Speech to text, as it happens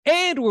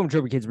And welcome to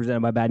Turbo Kids, presented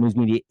by Bad News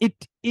Media.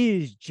 It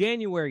is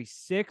January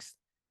 6th,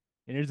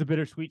 and it is a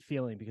bittersweet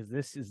feeling because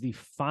this is the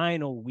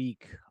final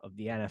week of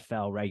the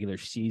NFL regular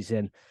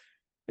season.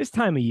 This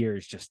time of year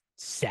is just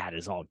sad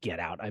as all get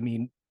out. I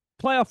mean,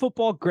 playoff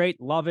football,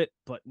 great, love it,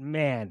 but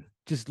man,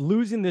 just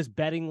losing this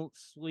betting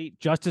slate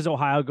just as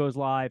Ohio goes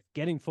live,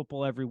 getting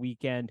football every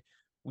weekend.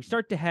 We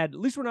start to head,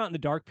 at least we're not in the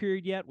dark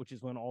period yet, which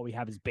is when all we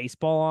have is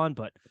baseball on,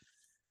 but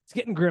it's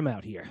getting grim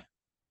out here.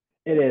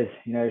 It is.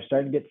 You're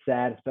starting to get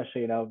sad,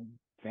 especially,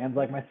 fans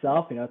like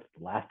myself. It's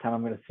the last time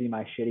I'm going to see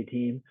my shitty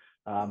team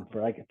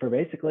for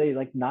basically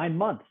 9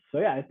 months. So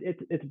yeah,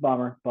 it's a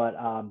bummer, but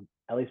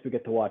at least we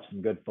get to watch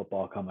some good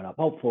football coming up.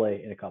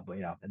 Hopefully in a couple,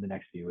 in the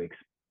next few weeks.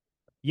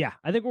 Yeah,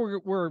 I think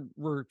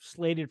we're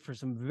slated for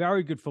some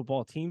very good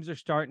football. Teams are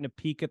starting to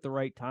peak at the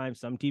right time.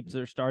 Some teams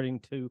are starting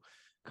to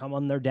come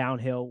on their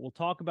downhill. We'll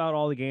talk about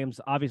all the games.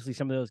 Obviously,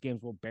 some of those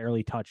games we'll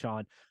barely touch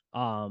on.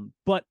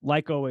 But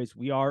like always,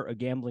 we are a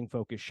gambling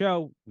focused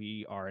show.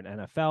 We are an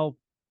NFL,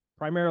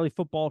 primarily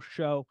football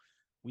show.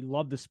 We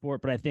love the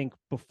sport, but I think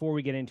before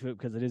we get into it,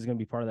 because it is going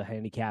to be part of the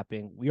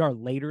handicapping, we are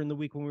later in the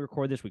week when we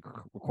record this. We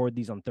record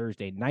these on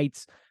Thursday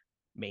nights.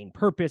 Main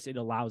purpose, it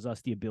allows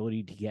us the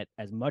ability to get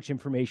as much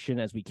information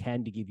as we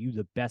can to give you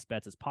the best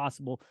bets as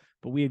possible,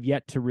 but we have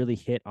yet to really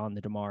hit on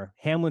the Damar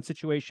Hamlin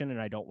situation,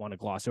 and I don't want to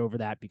gloss over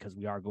that because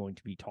we are going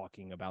to be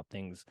talking about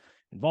things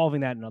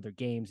involving that in other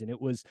games. And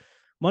it was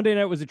Monday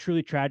night was a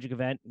truly tragic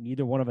event.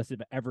 Neither one of us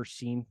have ever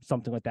seen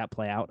something like that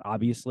play out,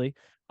 obviously.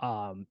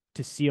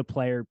 To see a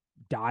player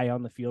die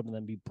on the field and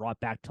then be brought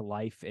back to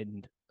life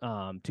and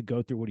to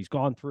go through what he's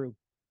gone through,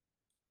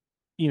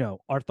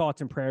 our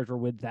thoughts and prayers were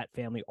with that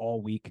family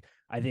all week.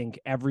 I think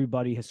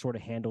everybody has sort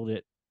of handled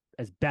it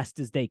as best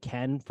as they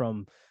can,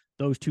 from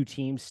those two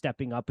teams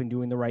stepping up and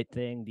doing the right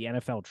thing. The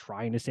NFL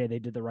trying to say they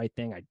did the right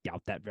thing. I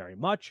doubt that very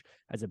much.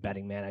 As a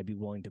betting man, I'd be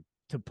willing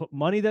to put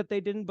money that they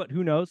didn't, but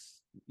who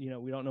knows? We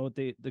don't know what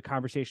the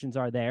conversations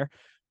are there.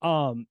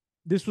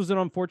 This was an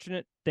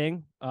unfortunate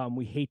thing.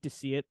 We hate to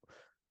see it.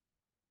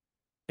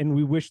 And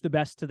we wish the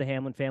best to the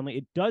Hamlin family.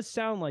 It does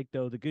sound like,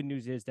 though, the good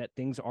news is that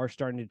things are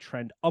starting to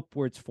trend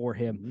upwards for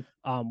him,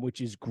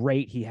 which is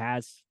great. He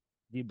has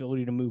the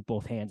ability to move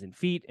both hands and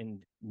feet,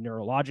 and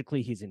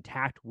neurologically he's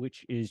intact,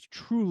 which is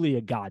truly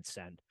a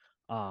godsend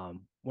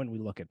when we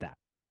look at that.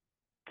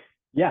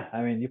 Yeah,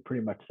 I mean, you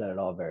pretty much said it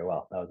all very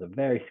well. That was a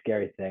very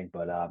scary thing,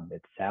 but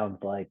it sounds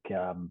like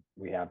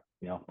we have,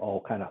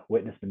 all kind of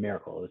witnessed a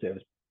miracle.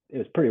 It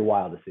was pretty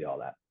wild to see all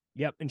that.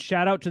 Yep. And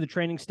shout out to the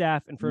training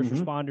staff and first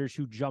responders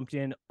who jumped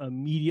in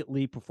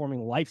immediately, performing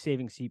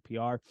life-saving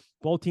CPR.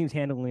 Both teams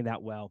handling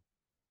that well.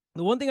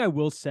 The one thing I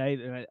will say,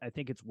 and I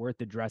think it's worth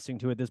addressing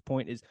to at this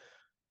point, is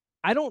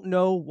I don't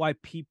know why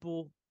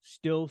people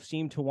still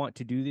seem to want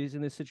to do this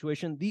in this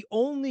situation. The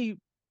only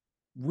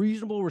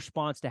reasonable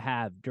response to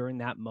have during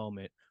that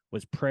moment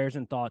was prayers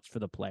and thoughts for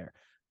the player.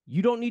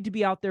 You don't need to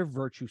be out there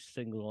virtue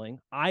signaling.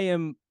 I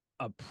am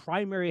a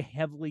primary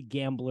heavily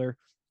gambler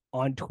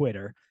on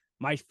Twitter.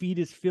 My feed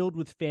is filled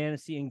with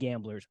fantasy and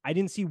gamblers. I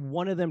didn't see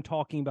one of them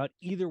talking about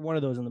either one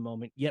of those in the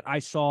moment, yet I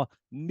saw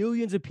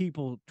millions of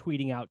people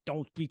tweeting out,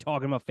 don't be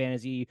talking about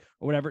fantasy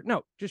or whatever.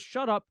 No, just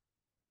shut up.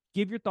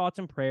 Give your thoughts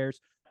and prayers.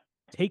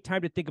 Take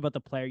time to think about the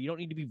player. You don't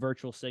need to be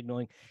virtual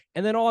signaling.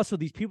 And then also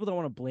these people that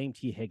want to blame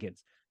T.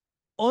 Higgins.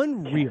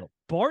 Unreal.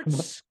 Bart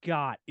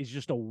Scott is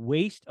just a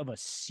waste of a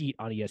seat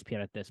on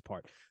ESPN at this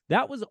part.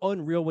 That was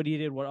unreal what he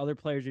did, what other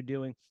players are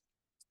doing.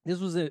 This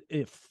was a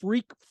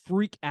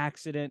freak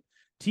accident.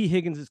 T.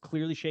 Higgins is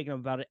clearly shaking up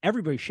about it.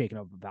 Everybody's shaking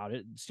up about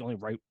it. It's the only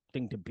right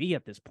thing to be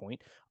at this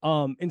point.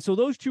 And so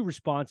those two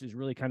responses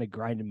really kind of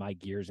grinded my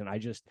gears. And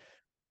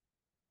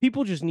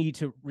people just need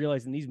to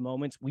realize in these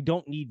moments, we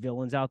don't need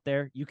villains out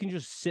there. You can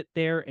just sit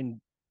there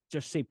and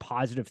just say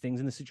positive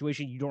things in the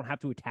situation. You don't have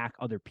to attack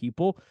other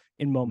people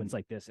in moments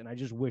like this. And I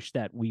just wish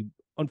that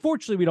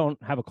unfortunately, we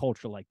don't have a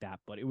culture like that,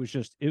 but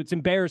it's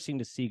embarrassing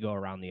to see go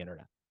around the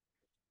internet.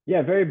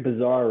 Yeah, very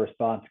bizarre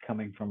response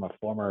coming from a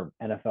former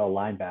NFL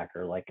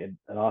linebacker, like an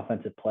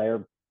offensive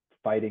player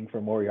fighting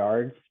for more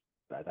yards.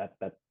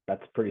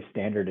 That's pretty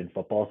standard in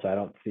football. So I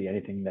don't see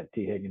anything that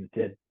T. Higgins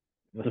did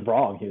was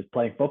wrong. He was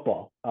playing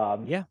football.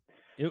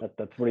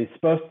 That's what he's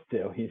supposed to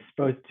do. He's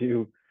supposed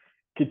to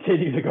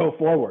continue to go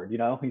forward.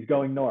 He's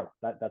going north.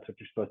 That's what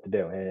you're supposed to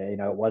do. And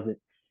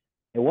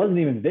it wasn't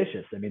even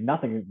vicious. I mean,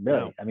 nothing really.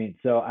 No. I mean,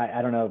 so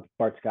I don't know if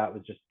Bart Scott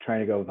was just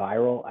trying to go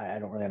viral. I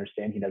don't really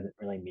understand. He doesn't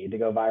really need to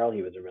go viral.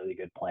 He was a really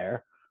good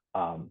player.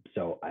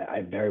 So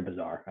I very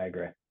bizarre. I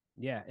agree.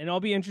 Yeah. And I'll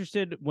be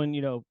interested when,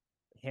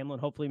 Hamlin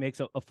hopefully makes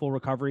a full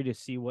recovery to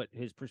see what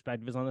his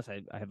perspective is on this.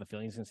 I have a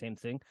feeling it's the same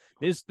thing.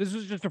 This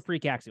was just a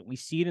freak accident. We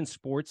see it in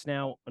sports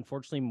now,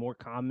 unfortunately, more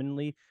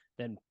commonly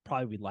than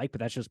probably we'd like, but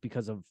that's just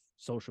because of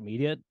social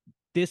media.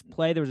 This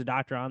play, there was a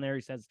doctor on there.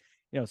 He says,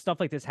 stuff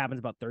like this happens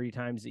about 30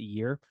 times a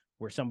year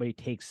where somebody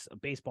takes a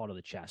baseball to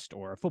the chest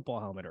or a football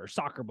helmet or a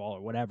soccer ball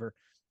or whatever,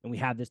 and we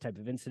have this type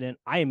of incident.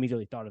 I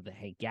immediately thought of the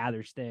Hank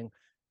Gathers thing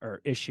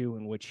or issue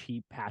in which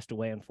he passed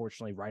away,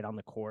 unfortunately, right on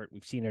the court.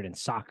 We've seen it in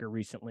soccer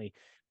recently.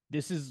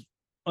 This is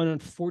an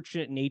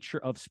unfortunate nature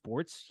of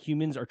sports.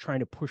 Humans are trying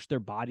to push their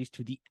bodies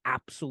to the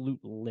absolute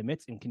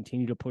limits and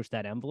continue to push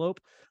that envelope.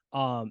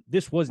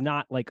 This was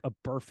not like a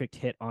perfect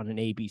hit on an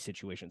AB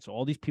situation. So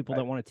all these people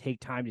that want to take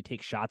time to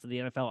take shots at the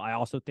NFL, I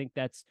also think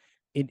that's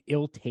in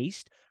ill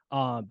taste,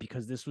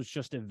 because this was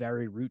just a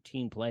very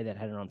routine play that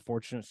had an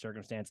unfortunate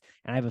circumstance.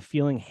 And I have a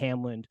feeling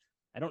Hamlin,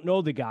 I don't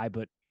know the guy,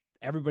 but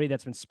everybody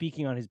that's been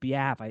speaking on his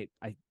behalf, I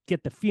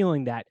get the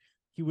feeling that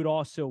he would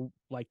also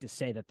like to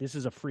say that this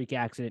is a freak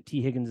accident.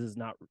 T. Higgins is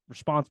not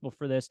responsible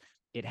for this.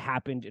 It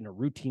happened in a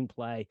routine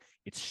play.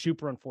 It's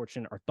super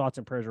unfortunate. Our thoughts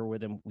and prayers are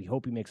with him. We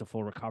hope he makes a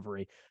full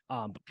recovery.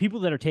 But people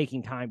that are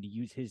taking time to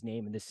use his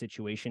name in this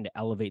situation to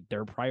elevate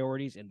their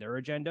priorities and their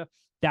agenda,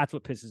 that's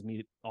what pisses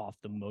me off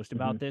the most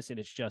about this. And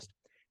it's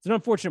an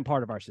unfortunate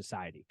part of our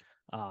society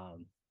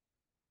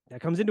that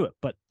comes into it.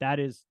 But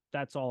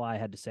that's all I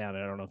had to say on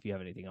it. I don't know if you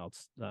have anything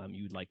else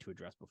you'd like to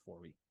address before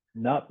we.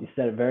 Nope, you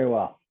said it very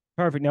well.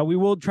 Perfect. Now, we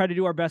will try to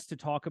do our best to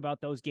talk about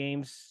those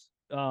games,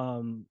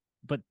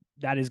 but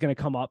that is going to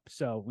come up.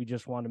 So we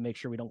just want to make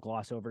sure we don't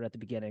gloss over it at the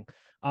beginning.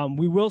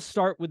 We will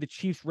start with the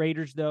Chiefs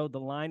Raiders, though. The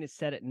line is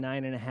set at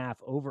 9.5,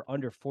 over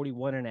under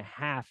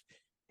 41.5.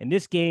 And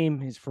this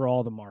game is for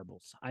all the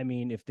marbles. I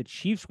mean, if the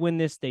Chiefs win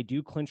this, they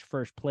do clinch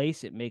first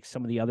place. It makes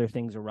some of the other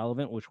things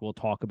irrelevant, which we'll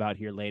talk about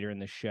here later in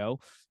the show.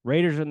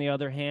 Raiders, on the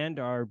other hand,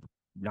 are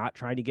not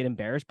trying to get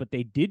embarrassed, but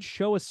they did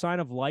show a sign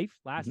of life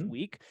last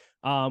week,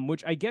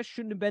 which I guess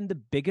shouldn't have been the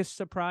biggest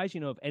surprise.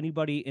 You know, if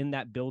anybody in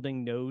that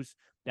building knows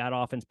that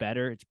offense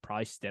better, it's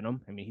probably Stidham.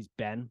 I mean, he's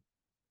been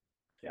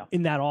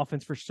in that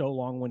offense for so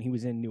long when he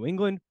was in New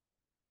England.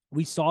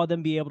 We saw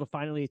them be able to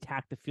finally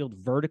attack the field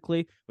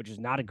vertically, which is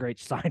not a great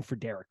sign for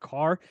Derek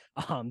Carr,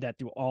 that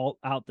through all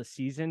out the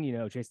season, you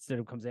know, Jason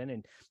Stidham comes in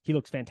and he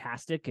looks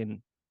fantastic and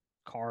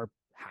Carr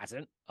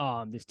hasn't.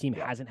 This team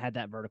hasn't had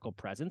that vertical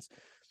presence.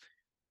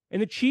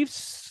 And the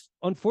Chiefs,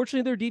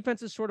 unfortunately, their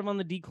defense is sort of on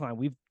the decline.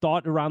 We've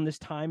thought around this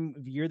time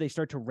of year, they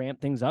start to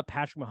ramp things up.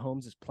 Patrick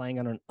Mahomes is playing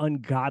on an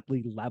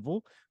ungodly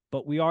level,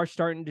 but we are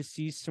starting to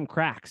see some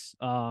cracks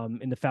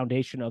in the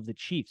foundation of the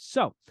Chiefs.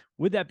 So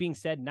with that being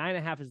said,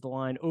 9.5 is the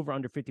line, over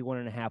under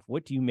 51.5.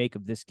 What do you make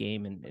of this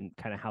game and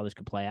kind of how this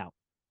could play out?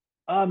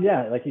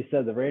 Yeah, like you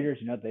said, the Raiders,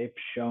 you know, they've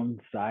shown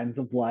signs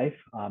of life.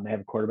 They have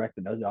a quarterback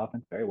that knows the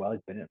offense very well.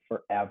 He's been in it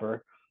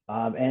forever.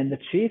 And the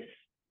Chiefs,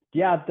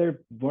 yeah,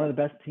 they're one of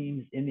the best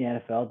teams in the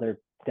NFL. They're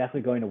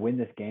definitely going to win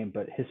this game,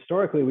 but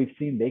historically we've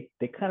seen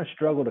they kind of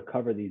struggle to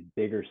cover these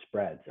bigger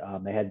spreads.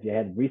 They had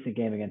a recent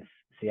game against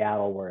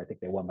Seattle where I think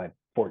they won by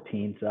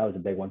 14, so that was a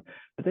big one.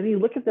 But then you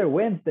look at their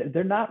wins,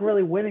 they're not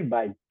really winning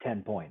by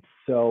 10 points.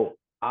 So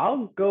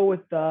I'll go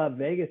with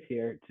Vegas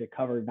here to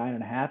cover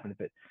 9.5, and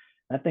if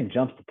that thing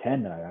jumps to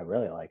 10, then I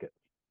really like it.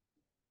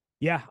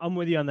 Yeah, I'm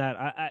with you on that.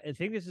 I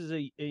think this is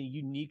a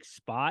unique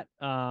spot.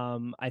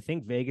 I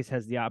think Vegas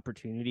has the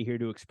opportunity here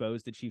to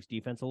expose the Chiefs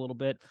defense a little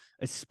bit,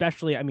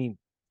 especially, I mean,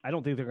 I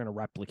don't think they're going to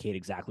replicate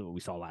exactly what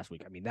we saw last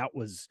week. I mean, that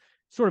was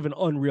sort of an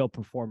unreal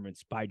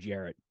performance by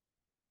Jarrett.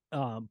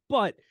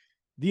 But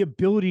the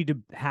ability to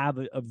have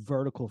a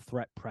vertical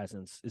threat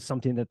presence is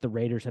something that the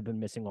Raiders have been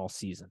missing all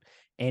season.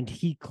 And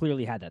he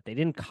clearly had that. They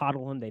didn't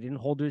coddle him. They didn't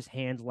hold to his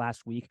hands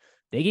last week.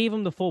 They gave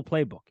him the full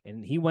playbook,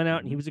 and he went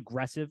out and he was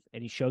aggressive,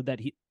 and he showed that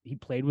he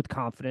played with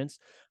confidence.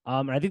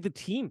 And I think the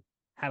team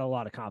had a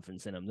lot of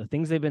confidence in him. The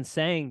things they've been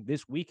saying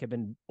this week have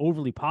been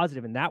overly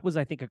positive, and that was,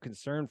 I think, a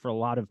concern for a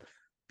lot of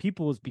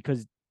people, is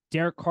because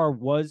Derek Carr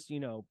was, you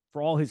know,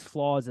 for all his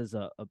flaws as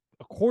a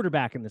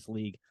quarterback in this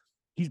league,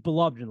 he's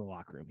beloved in the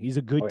locker room. He's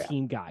a good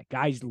team guy.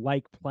 Guys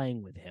like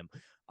playing with him.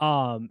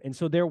 And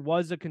so there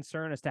was a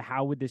concern as to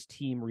how would this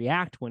team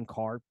react when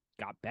Carr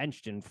got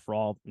benched and, for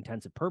all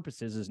intensive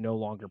purposes, is no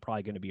longer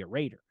probably going to be a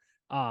Raider,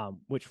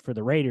 which for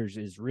the Raiders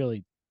is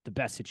really the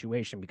best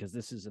situation, because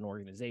this is an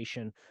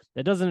organization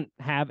that doesn't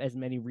have as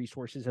many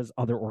resources as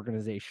other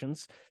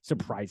organizations,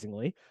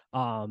 surprisingly.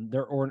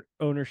 Their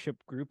ownership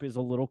group is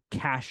a little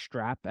cash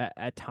strap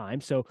at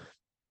times. So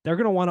they're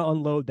going to want to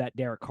unload that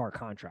Derek Carr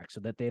contract so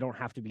that they don't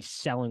have to be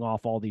selling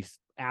off all these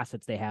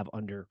assets they have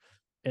under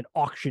an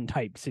auction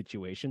type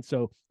situation.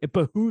 So it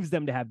behooves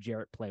them to have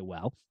Jarrett play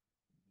well.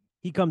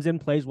 He comes in,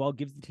 plays well,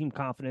 gives the team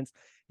confidence.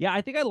 Yeah, I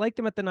think I liked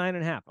him at the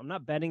 9.5. I'm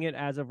not betting it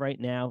as of right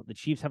now. The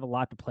Chiefs have a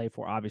lot to play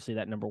for, obviously,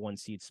 that number 1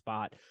 seed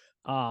spot.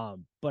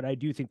 But I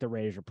do think the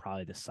Raiders are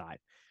probably the side.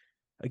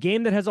 A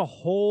game that has a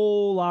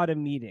whole lot of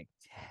meaning.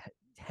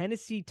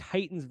 Tennessee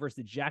Titans versus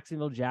the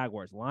Jacksonville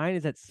Jaguars. Line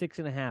is at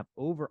 6.5,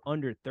 over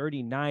under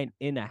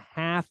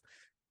 39.5.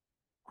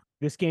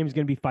 This game is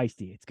going to be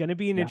feisty. It's going to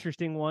be an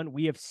interesting one.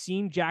 We have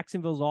seen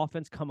Jacksonville's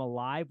offense come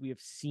alive. We have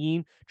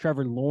seen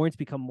Trevor Lawrence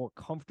become more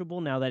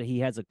comfortable now that he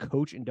has a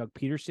coach in Doug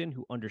Peterson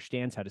who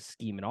understands how to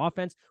scheme an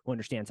offense, who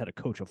understands how to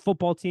coach a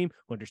football team,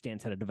 who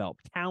understands how to develop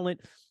talent.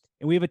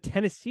 And we have a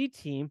Tennessee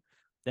team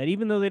that,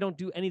 even though they don't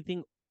do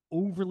anything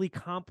overly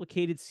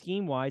complicated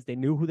scheme-wise, they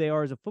know who they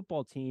are as a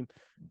football team,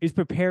 is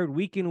prepared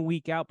week in and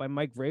week out by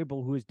Mike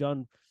Vrabel, who has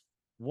done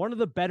one of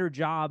the better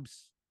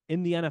jobs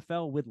in the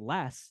NFL with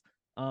less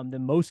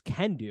than most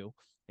can do.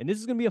 And this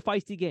is going to be a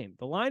feisty game.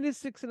 The line is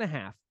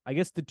 6.5. I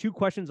guess the two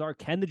questions are,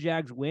 can the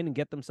Jags win and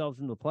get themselves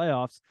into the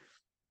playoffs?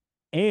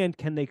 And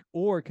can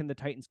the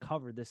Titans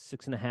cover this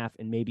 6.5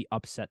 and maybe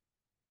upset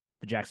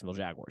the Jacksonville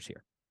Jaguars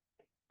here?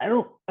 I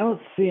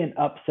don't see an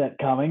upset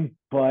coming,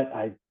 but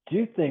I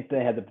do think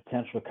they had the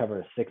potential to cover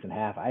a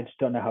 6.5. I just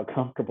don't know how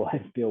comfortable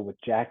I feel with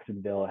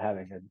Jacksonville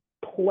having a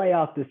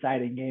playoff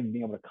deciding game and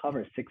being able to cover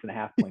a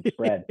 6.5 point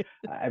spread.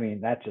 I mean,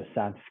 that just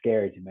sounds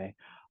scary to me.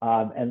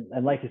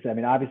 And like you said, I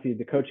mean, obviously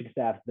the coaching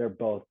staff, they're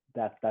both,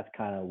 that's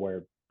kind of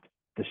where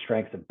the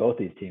strengths of both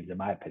these teams, in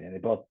my opinion. They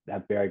both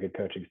have very good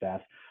coaching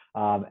staffs.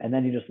 And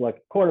then you just look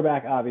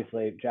quarterback,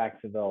 obviously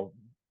Jacksonville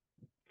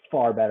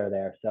far better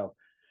there. So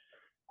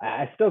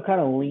I still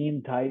kind of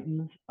lean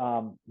Titans.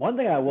 One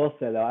thing I will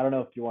say though, I don't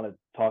know if you want to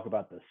talk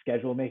about the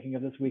schedule making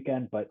of this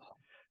weekend, but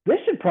this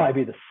should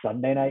probably be the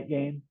Sunday night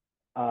game.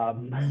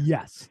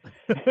 Yes.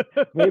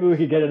 Maybe we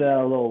could get it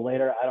a little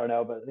later. I don't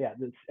know, but yeah,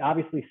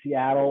 obviously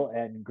Seattle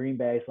and Green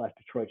Bay /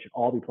 Detroit should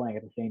all be playing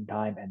at the same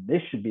time, and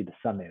this should be the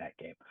Sunday night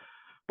game.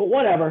 But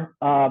whatever.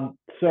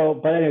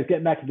 But anyways,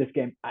 getting back to this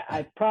game,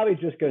 I'd probably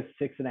just go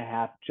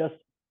 6.5, just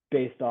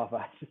based off.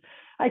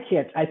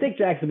 I think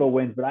Jacksonville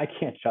wins, but I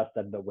can't trust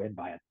them to win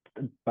by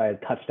a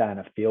touchdown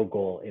and a field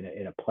goal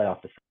in a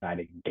playoff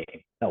deciding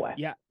game. No way.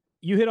 Yeah,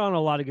 you hit on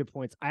a lot of good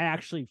points. I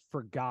actually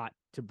forgot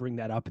to bring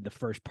that up in the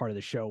first part of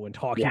the show when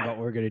talking about what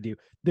we're going to do.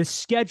 The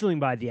scheduling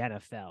by the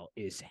NFL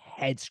is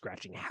head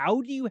scratching.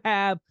 How do you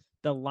have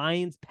the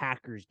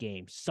Lions-Packers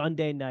game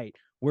Sunday night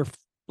where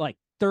like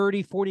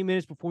 30, 40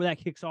 minutes before that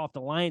kicks off, the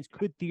Lions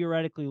could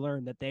theoretically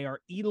learn that they are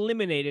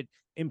eliminated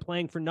in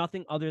playing for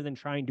nothing other than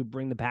trying to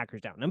bring the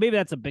Packers down? Now, maybe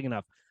that's a big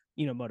enough,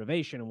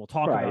 motivation, and we'll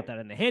talk about that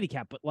in the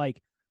handicap, but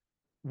like,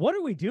 what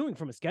are we doing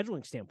from a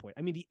scheduling standpoint?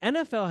 I mean, the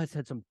NFL has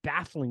had some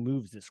baffling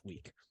moves this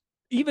week.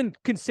 Even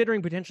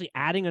considering potentially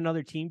adding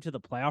another team to the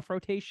playoff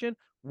rotation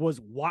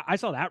was why I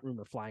saw that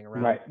rumor flying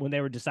around when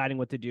they were deciding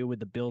what to do with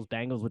the Bills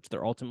Bengals, which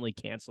they're ultimately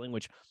canceling,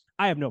 which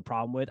I have no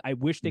problem with. I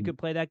wish they could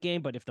play that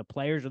game, but if the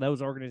players or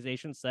those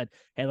organizations said,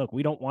 hey, look,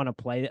 we don't want to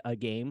play a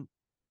game,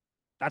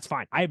 that's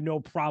fine. I have no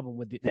problem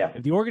with it.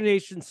 If the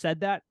organization said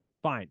that,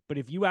 fine. But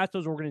if you ask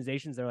those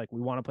organizations, they're like,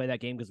 we want to play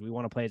that game because we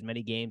want to play as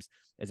many games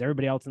as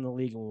everybody else in the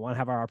league, and we want to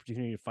have our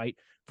opportunity to fight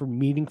for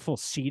meaningful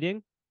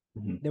seeding,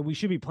 then we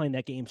should be playing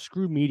that game.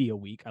 Screw media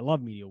week. I love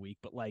media week,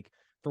 but like,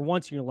 for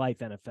once in your life,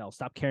 NFL,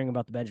 stop caring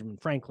about the Benjamin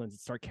Franklins and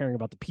start caring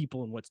about the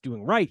people and what's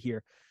doing right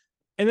here.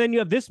 And then you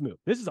have this move.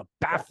 This is a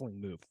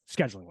baffling move,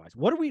 scheduling wise.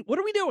 What are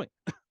we doing?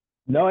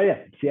 No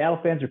idea. Seattle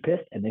fans are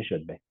pissed, and they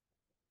should be.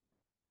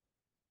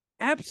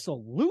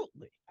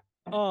 Absolutely.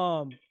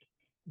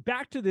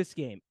 Back to this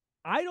game.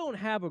 I don't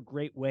have a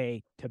great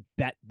way to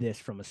bet this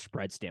from a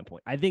spread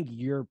standpoint. I think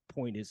your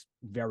point is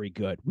very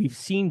good. We've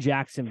seen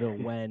Jacksonville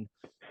when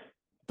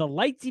the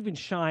lights even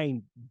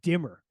shine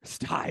dimmer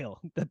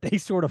style, that they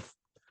sort of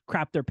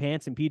crap their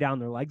pants and pee down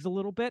their legs a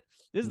little bit.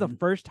 This is the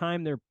first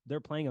time they're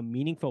playing a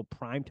meaningful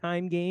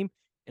primetime game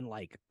in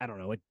like, I don't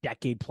know, a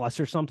decade plus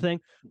or something,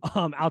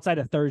 outside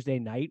of Thursday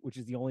night, which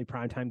is the only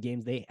primetime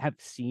games they have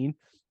seen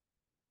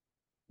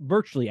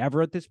virtually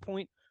ever at this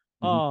point.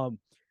 So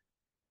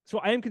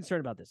I am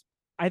concerned about this.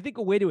 I think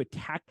a way to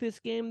attack this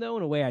game, though,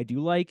 in a way I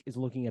do like, is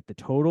looking at the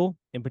total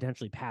and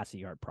potentially passing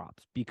yard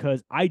props,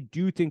 because I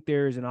do think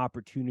there is an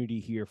opportunity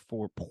here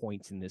for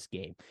points in this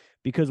game.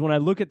 Because when I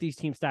look at these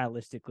teams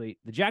stylistically,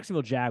 the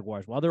Jacksonville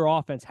Jaguars, while their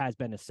offense has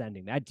been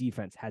ascending, that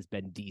defense has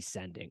been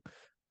descending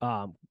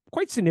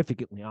quite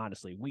significantly,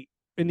 honestly.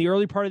 In the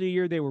early part of the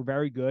year, they were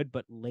very good,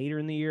 but later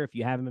in the year, if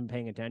you haven't been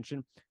paying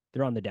attention,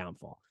 they're on the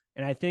downfall.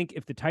 And I think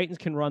if the Titans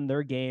can run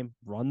their game,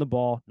 run the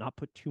ball, not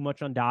put too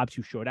much on Dobbs,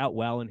 who showed out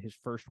well in his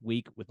first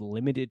week with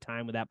limited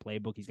time with that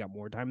playbook. He's got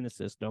more time in the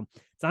system.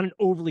 It's not an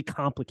overly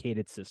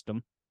complicated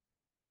system.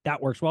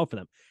 That works well for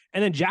them.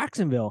 And then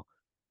Jacksonville,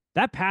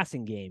 that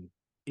passing game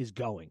is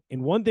going.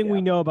 And one thing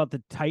we know about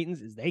the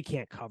Titans is they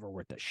can't cover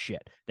worth the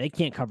shit. They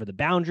can't cover the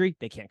boundary.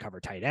 They can't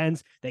cover tight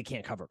ends. They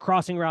can't cover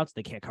crossing routes.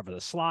 They can't cover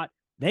the slot.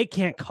 They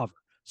can't cover.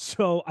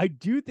 So I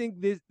do think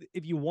this,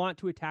 if you want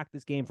to attack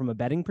this game from a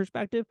betting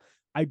perspective,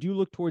 I do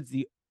look towards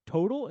the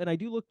total, and I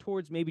do look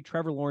towards maybe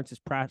Trevor Lawrence's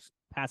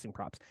passing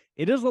props.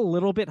 It is a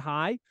little bit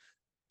high,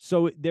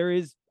 so there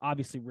is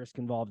obviously risk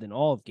involved in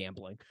all of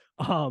gambling,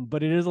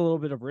 but it is a little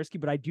bit of risky.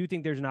 But I do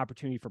think there's an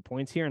opportunity for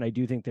points here, and I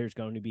do think there's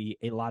going to be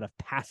a lot of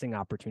passing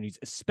opportunities,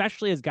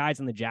 especially as guys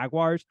in the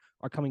Jaguars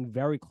are coming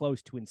very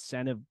close to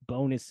incentive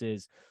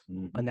bonuses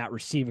on that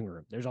receiving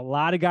room. There's a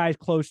lot of guys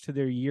close to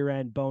their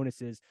year-end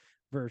bonuses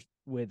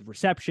with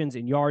receptions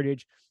and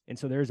yardage. And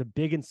so there's a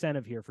big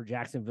incentive here for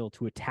Jacksonville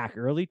to attack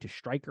early, to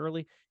strike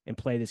early, and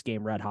play this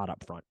game red hot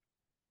up front.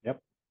 Yep.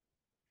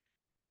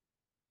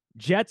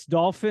 Jets,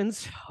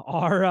 Dolphins,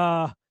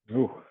 our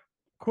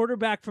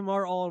quarterback from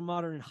our alma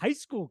mater in high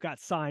school got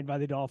signed by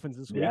the Dolphins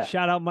this week.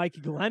 Shout out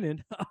Mikey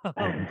Glennon.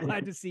 I'm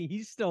glad to see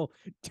he's still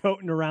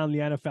toting around the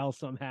NFL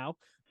somehow.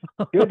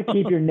 Good to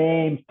keep your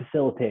name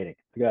facilitating.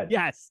 Good.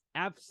 Yes,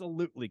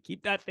 absolutely.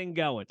 Keep that thing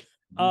going.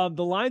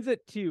 The line's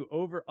at 2,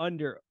 over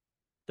under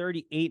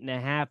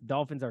 38.5.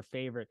 Dolphins are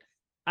favorite.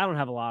 I don't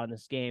have a lot on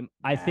this game.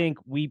 I Nah. think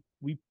we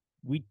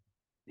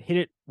hit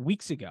it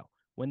weeks ago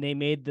when they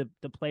made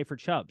the play for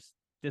Chubbs.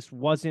 This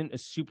wasn't a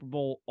Super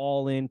Bowl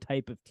all-in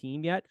type of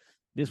team yet.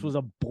 This was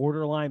a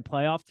borderline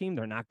playoff team.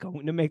 They're not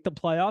going to make the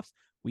playoffs.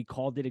 We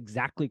called it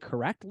exactly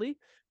correctly.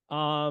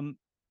 And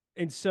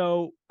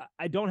so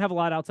I don't have a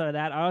lot outside of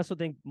that. I also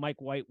think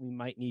Mike White,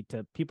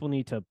 people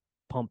need to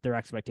pump their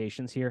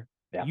expectations here.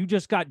 Yeah. You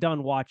just got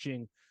done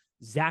watching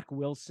Zach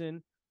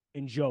Wilson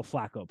and Joe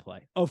Flacco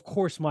play. Of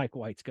course, Mike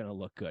White's going to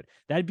look good.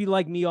 That'd be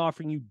like me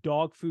offering you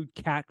dog food,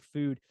 cat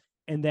food,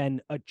 and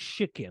then a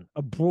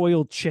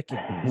broiled chicken,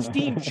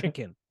 steamed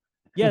chicken.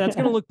 Yeah, that's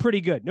going to look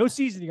pretty good. No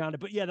seasoning on it,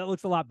 but yeah, that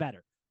looks a lot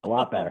better. A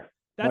lot better.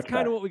 That's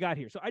kind of what we got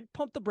here. So I'd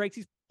pump the brakes.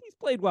 He's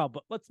played well,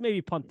 but let's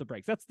maybe pump the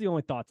brakes. That's the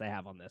only thoughts I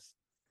have on this.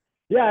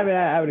 Yeah, I mean,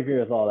 I would agree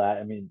with all that.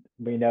 I mean,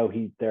 we know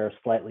they're a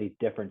slightly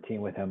different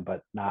team with him,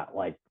 but not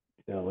like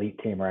the elite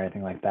team or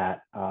anything like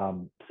that.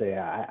 So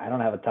yeah, I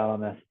don't have a ton on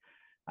this.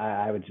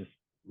 I would just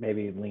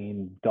maybe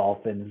lean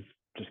Dolphins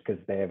just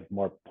because they have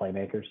more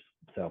playmakers.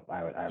 So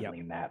I would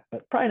lean that,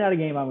 but probably not a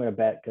game I'm going to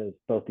bet because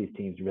both these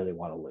teams really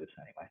want to lose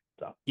anyway.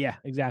 So yeah,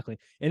 exactly.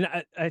 And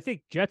I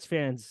think Jets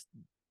fans,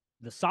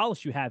 the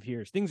solace you have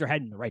here is things are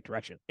heading in the right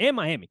direction. And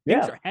Miami,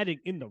 things are heading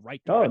in the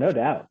right direction. Oh, no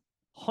doubt.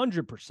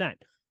 100%.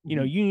 You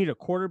know, you need a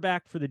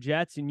quarterback for the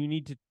Jets and you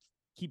need to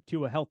keep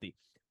Tua healthy.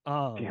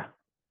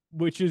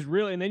 Which is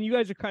really, and then you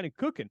guys are kind of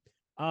cooking.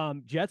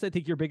 Jets, I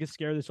think your biggest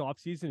scare this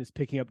offseason is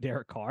picking up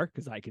Derek Carr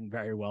because I can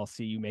very well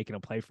see you making a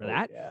play for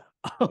that.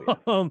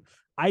 Yeah.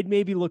 I'd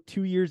maybe look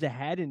 2 years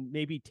ahead and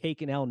maybe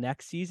take an L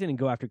next season and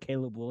go after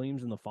Caleb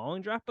Williams in the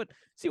following draft, but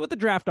see what the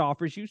draft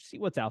offers you, see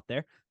what's out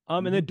there.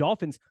 And the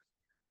Dolphins,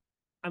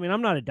 I mean,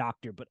 I'm not a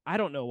doctor, but I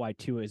don't know why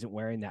Tua isn't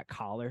wearing that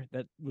collar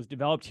that was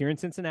developed here in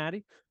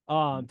Cincinnati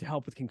to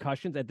help with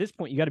concussions. At this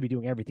point, you got to be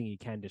doing everything you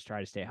can to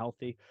try to stay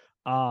healthy.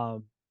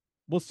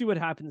 We'll see what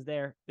happens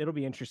there. It'll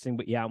be interesting,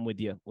 but yeah, I'm with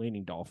you.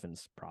 Leaning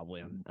Dolphins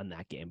probably on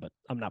that game, but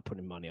I'm not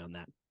putting money on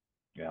that.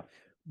 Yeah.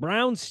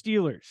 Browns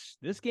Steelers.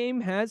 This game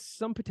has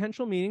some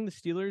potential, meaning the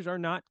Steelers are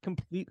not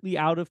completely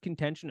out of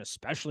contention,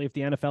 especially if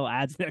the NFL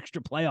adds an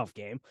extra playoff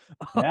game.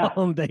 Yeah.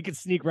 They could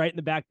sneak right in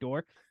the back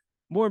door.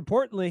 More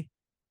importantly,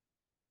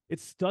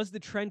 does the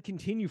trend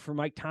continue for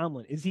Mike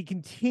Tomlin? Is he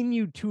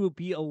continued to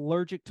be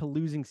allergic to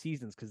losing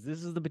seasons? Because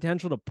this is the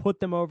potential to put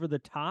them over the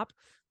top.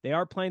 They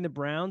are playing the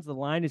Browns. The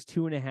line is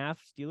 2.5.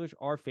 Steelers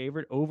are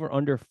favored over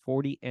under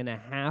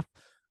 40.5.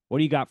 What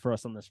do you got for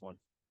us on this one?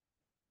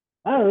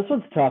 I don't know. This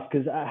one's tough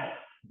because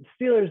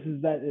Steelers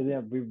is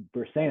that we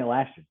were saying it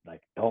last year.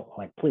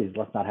 Please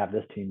let's not have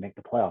this team make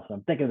the playoffs. And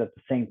I'm thinking that's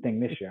the same thing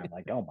this year. I'm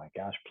like, oh my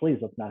gosh, please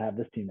let's not have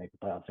this team make the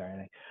playoffs or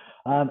anything.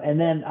 And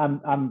then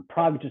I'm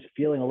probably just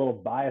feeling a little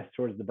biased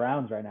towards the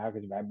Browns right now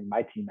because I mean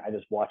my team. I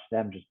just watched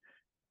them just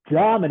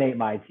dominate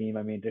my team.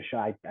 I mean,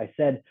 Deshaun. I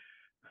said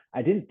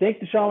I didn't think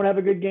Deshaun would have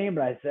a good game,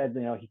 but I said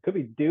he could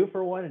be due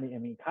for one,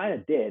 and he kind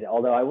of did.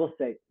 Although I will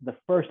say the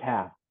first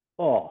half,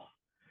 it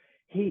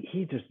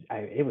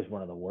was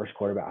one of the worst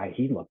quarterbacks.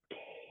 He looked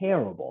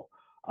terrible.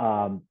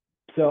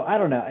 So I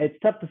don't know. It's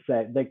tough to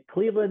say. Like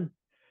Cleveland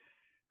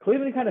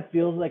kind of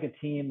feels like a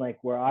team like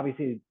where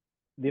obviously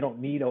you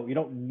don't need a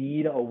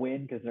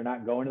win because they're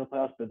not going to the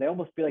playoffs, but they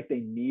almost feel like they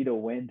need a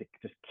win to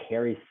just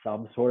carry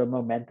some sort of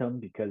momentum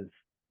because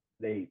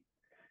they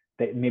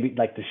maybe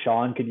like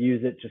Deshaun could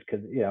use it just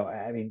because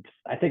I mean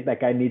I think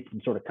that guy needs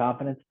some sort of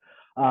confidence.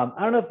 I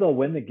don't know if they'll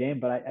win the game,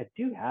 but I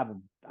do have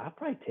them. I'll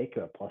probably take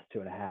it at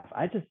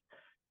 +2.5.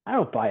 I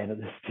don't buy into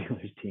the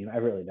Steelers team. I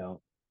really don't.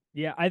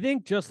 Yeah, I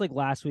think just like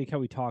last week, how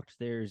we talked,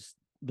 there's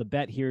the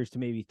bet here is to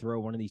maybe throw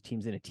one of these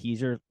teams in a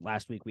teaser.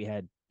 Last week we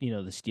had, the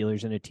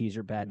Steelers in a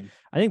teaser bet.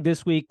 I think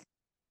this week,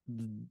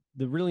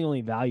 the really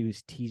only value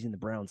is teasing the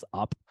Browns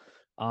up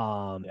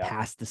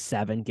past the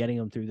 7, getting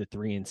them through the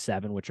 3 and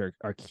 7, which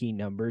are key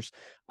numbers.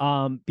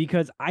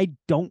 Because I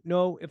don't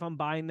know if I'm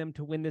buying them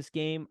to win this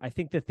game. I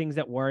think the things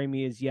that worry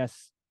me is,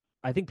 yes,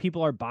 I think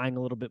people are buying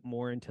a little bit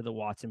more into the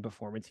Watson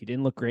performance. He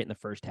didn't look great in the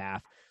first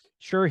half.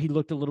 Sure, he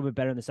looked a little bit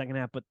better in the second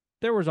half, but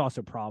there was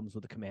also problems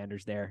with the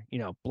Commanders there.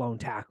 Blown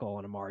tackle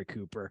on Amari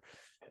Cooper,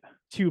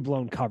 2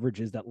 blown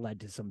coverages that led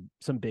to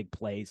some big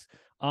plays.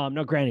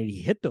 Now, granted,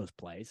 he hit those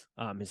plays.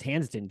 His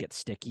hands didn't get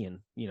sticky and,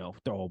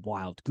 throw a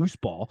wild goose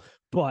ball.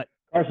 But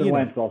Carson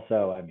Wentz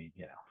also, I mean,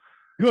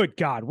 Good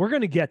God, we're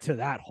going to get to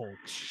that whole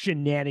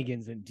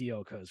shenanigans and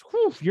deal because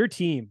your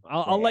team,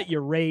 I'll let you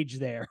rage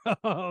there.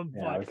 But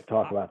we can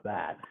talk about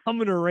that. I'm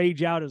going to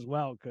rage out as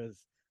well because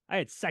I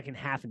had second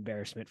half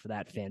embarrassment for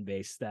that fan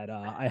base that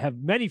I have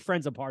many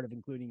friends a part of,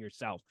 including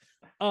yourself.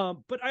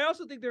 But I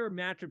also think there are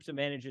matchups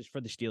advantages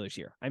for the Steelers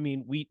here. I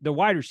mean, the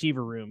wide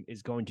receiver room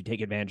is going to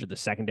take advantage of the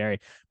secondary.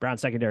 Brown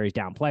secondary is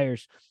down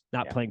players,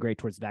 not playing great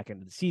towards the back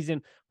end of the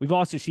season. We've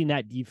also seen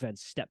that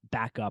defense step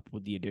back up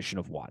with the addition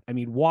of Watt. I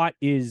mean, Watt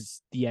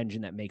is the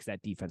engine that makes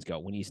that defense go.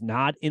 When he's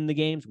not in the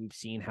games, we've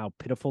seen how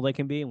pitiful they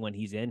can be. And when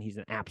he's in, he's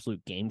an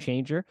absolute game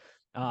changer.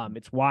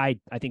 It's why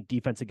I think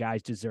defensive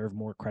guys deserve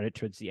more credit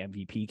towards the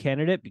MVP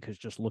candidate, because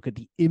just look at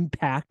the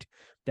impact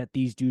that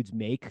these dudes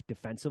make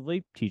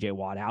defensively. TJ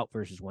Watt out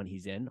versus when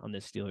he's in on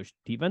this Steelers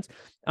defense.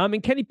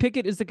 And Kenny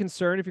Pickett is the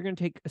concern if you're going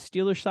to take a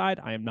Steelers side.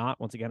 I am not.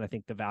 Once again, I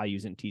think the value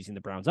isn't teasing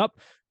the Browns up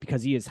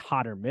because he is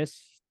hot or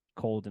miss,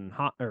 cold and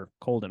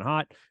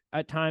hot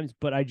at times.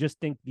 But I just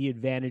think the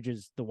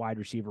advantages the wide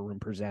receiver room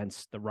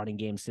presents, the running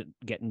game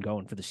getting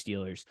going for the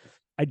Steelers,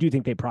 I do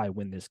think they probably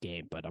win this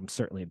game, but I'm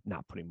certainly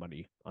not putting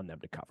money on them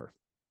to cover.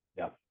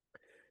 Yeah.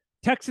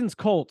 Texans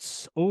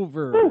Colts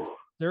over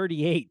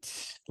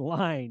 38,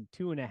 line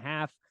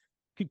 2.5.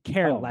 Could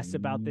care less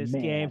about this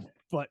game,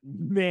 but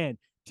man,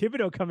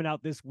 Thibodeau coming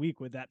out this week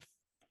with that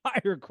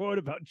fire quote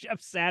about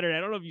Jeff Saturday. I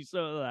don't know if you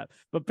saw that,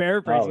 but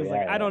paraphrasing, he's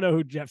like, I don't know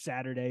who Jeff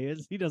Saturday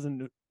is. He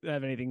doesn't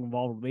have anything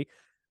involved with me.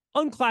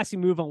 Unclassy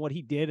move on what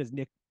he did, as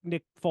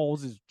Nick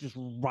Foles is just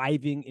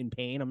writhing in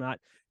pain. I'm not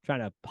trying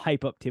to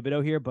hype up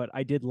Thibodeau here, but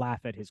I did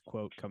laugh at his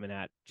quote coming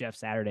at Jeff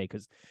Saturday,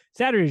 because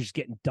Saturday's just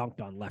getting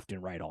dunked on left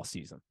and right all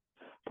season.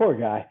 Poor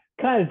guy.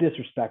 Kind of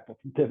disrespectful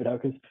from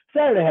Thibodeau, because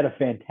Saturday had a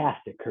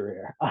fantastic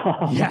career.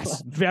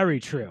 Yes, very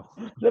true.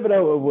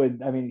 Thibodeau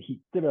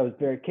is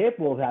very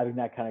capable of having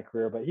that kind of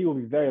career, but he will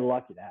be very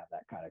lucky to have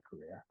that kind of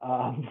career.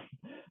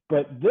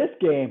 But this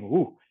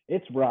game,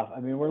 it's rough. I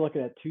mean, we're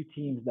looking at two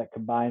teams that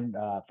combined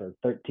for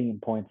 13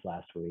 points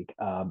last week.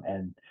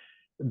 And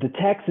the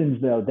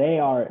Texans, though,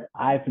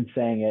 I've been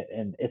saying it,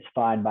 and it's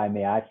fine by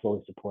me. I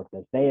fully support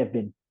this. They have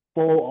been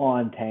full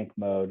on tank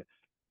mode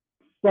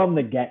from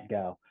the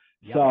get-go.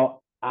 Yep.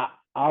 So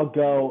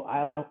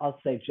I'll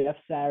say Jeff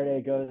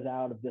Saturday goes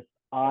out of this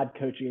odd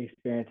coaching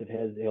experience of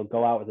his. He'll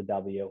go out with a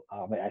W.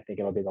 I think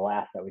it'll be the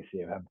last that we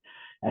see of him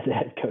as a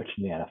head coach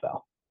in the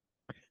NFL.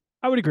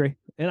 I would agree,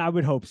 and I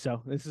would hope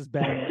so. This has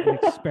been an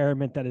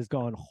experiment that has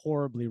gone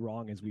horribly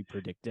wrong, as we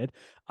predicted.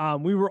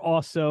 We were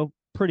also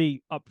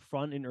pretty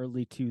upfront and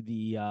early to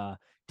the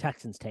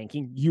Texans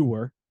tanking. You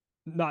were.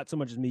 Not so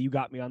much as me. You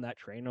got me on that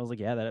train. I was like,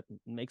 yeah, that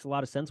makes a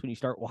lot of sense when you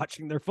start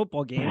watching their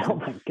football games. Oh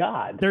my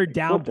God. They're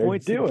down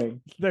points.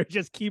 They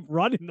just keep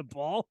running the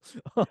ball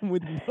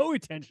with no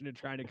intention of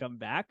trying to come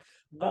back.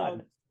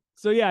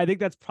 So yeah, I think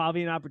that's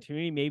probably an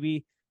opportunity.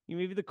 Maybe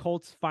the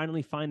Colts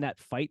finally find that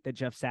fight that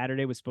Jeff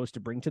Saturday was supposed to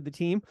bring to the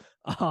team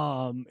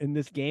in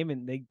this game,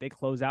 and they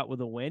close out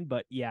with a win.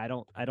 But yeah,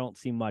 I don't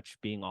see much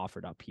being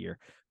offered up here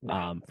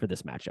for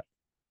this matchup.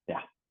 Yeah.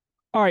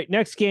 All right,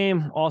 next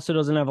game also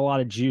doesn't have a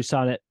lot of juice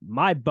on it.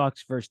 My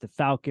Bucks versus the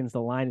Falcons.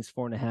 The line is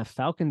 4.5.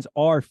 Falcons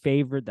are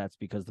favored. That's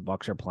because the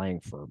Bucks are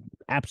playing for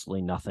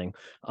absolutely nothing.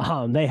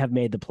 They have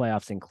made the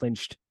playoffs and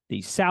clinched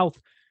the South.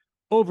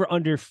 Over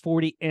under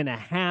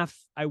 40.5.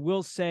 I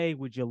will say,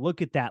 would you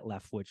look at that,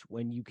 Leftwich?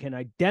 When you can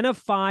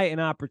identify an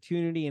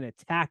opportunity and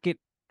attack it,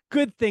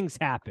 good things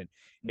happen.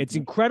 It's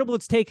incredible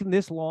it's taken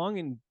this long,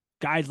 and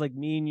guys like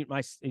me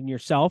and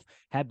yourself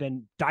have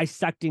been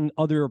dissecting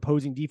other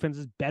opposing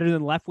defenses better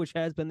than Leftwich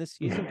has been this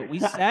season. But we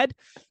said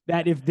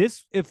that if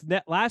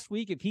that last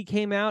week, if he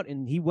came out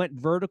and he went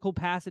vertical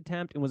pass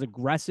attempt and was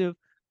aggressive,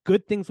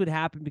 good things would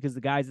happen, because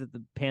the guys that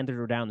the Panthers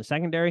were down in the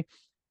secondary.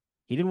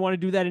 He didn't want to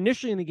do that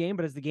initially in the game,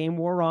 but as the game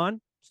wore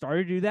on,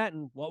 started to do that.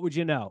 And what would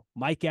you know?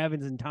 Mike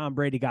Evans and Tom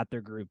Brady got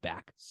their groove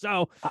back.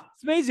 So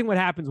it's amazing what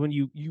happens when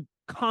you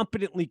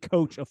competently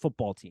coach a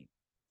football team.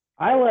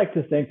 I like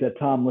to think that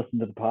Tom listened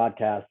to the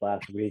podcast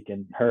last week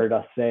and heard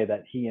us say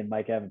that he and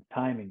Mike Evans'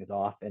 timing is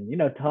off. And,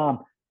 Tom,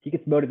 he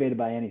gets motivated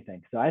by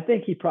anything. So I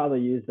think he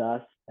probably used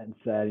us and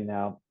said,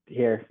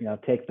 here,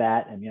 take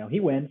that. And,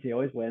 he wins. He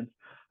always wins.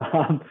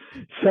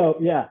 So,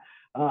 yeah.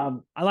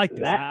 I like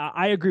this.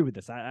 I agree with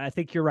this. I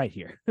think you're right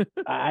here.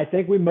 I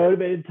think we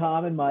motivated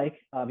Tom and Mike.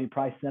 He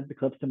probably sent the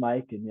clips to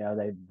Mike, and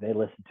they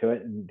listened to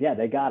it, and yeah,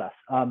 they got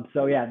us.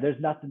 So yeah,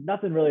 there's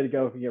nothing really to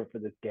go here for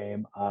this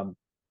game.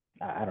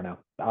 I don't know.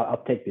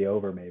 I'll take the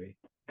over maybe.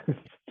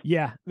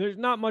 Yeah, there's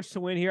not much to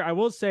win here. I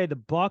will say the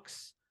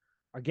Bucks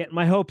are getting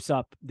my hopes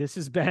up. This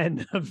has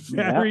been a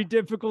very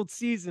difficult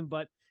season,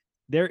 but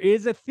there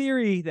is a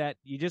theory that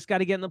you just got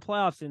to get in the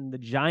playoffs, and the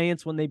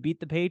Giants, when they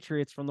beat the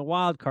Patriots from the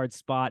wild card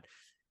spot,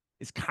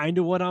 is kind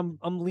of what I'm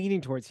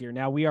leaning towards here.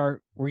 Now we're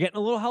getting a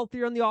little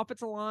healthier on the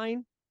offensive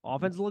line.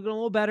 Offense is looking a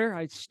little better.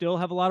 I still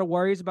have a lot of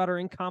worries about our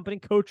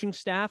incompetent coaching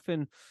staff,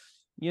 and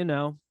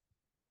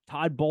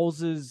Todd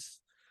Bowles'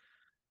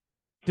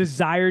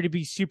 desire to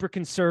be super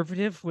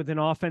conservative with an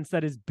offense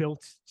that is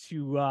built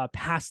to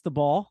pass the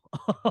ball.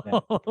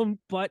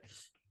 But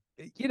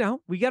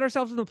we get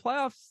ourselves in the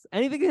playoffs.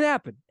 Anything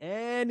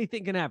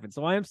can happen.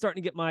 So I am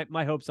starting to get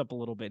my hopes up a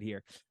little bit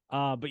here.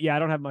 But yeah, I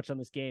don't have much on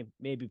this game.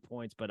 Maybe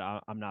points, but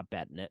I'm not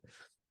betting it.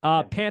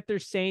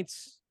 Panthers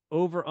Saints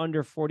over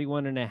under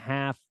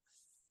 41.5.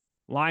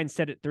 Line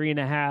set at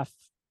 3.5.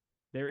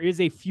 There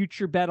is a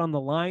future bet on the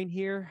line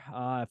here.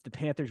 If the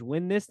Panthers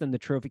win this, then the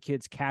Trophy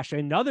Kids cash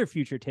another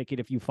future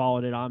ticket if you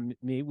followed it on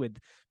me with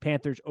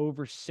Panthers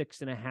over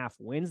 6.5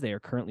 wins. They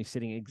are currently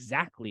sitting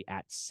exactly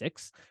at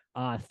 6.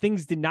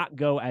 Things did not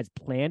go as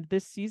planned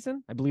this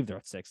season. I believe they're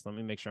at 6. Let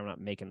me make sure I'm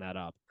not making that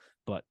up,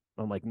 but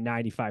I'm like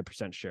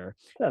 95% sure.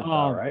 That's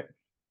all right.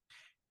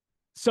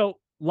 So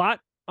lot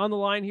on the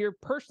line here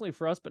personally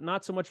for us, but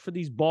not so much for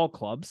these ball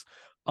clubs.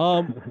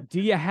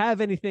 Do you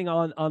have anything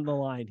on the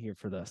line here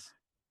for this?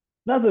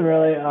 Nothing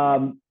really.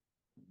 I'm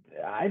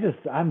just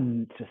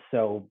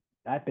so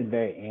I've been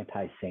very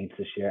anti Saints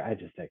this year. I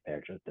just think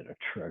they're just an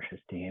atrocious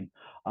team.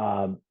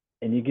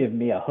 And you give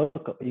me a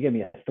hook, you give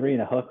me a 3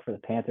 and a hook for the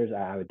Panthers.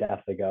 I would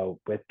definitely go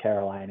with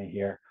Carolina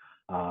here.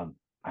 I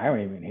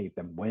don't even hate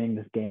them winning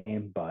this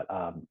game, but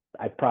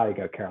I'd probably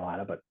go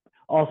Carolina. But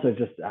also,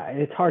 just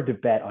it's hard to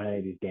bet on any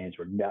of these games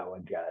where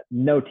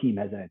no team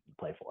has anything to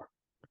play for.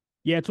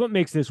 Yeah, it's what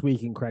makes this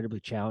week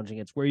incredibly challenging.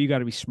 It's where you got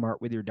to be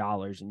smart with your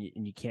dollars, and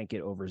you can't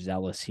get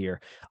overzealous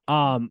here.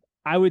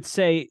 I would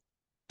say,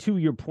 to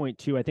your point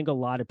too, I think a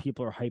lot of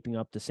people are hyping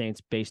up the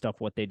Saints based off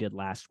what they did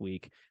last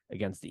week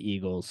against the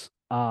Eagles.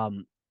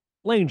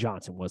 Lane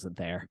Johnson wasn't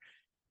there.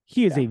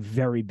 He is a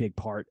very big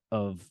part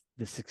of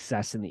the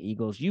success in the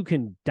Eagles. You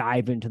can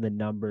dive into the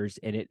numbers,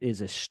 and it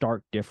is a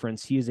stark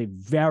difference. He is a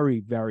very,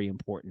 very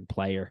important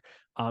player.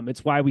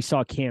 It's why we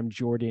saw Cam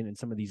Jordan and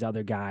some of these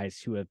other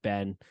guys who have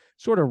been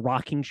sort of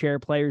rocking chair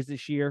players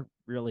this year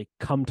really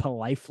come to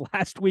life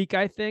last week,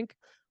 I think.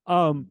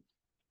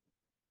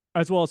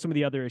 As well as some of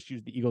the other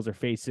issues the Eagles are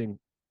facing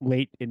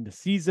late in the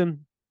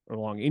season or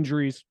long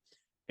injuries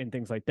and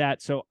things like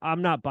that. So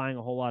I'm not buying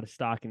a whole lot of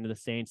stock into the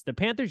Saints. The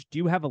Panthers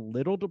do have a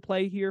little to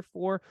play here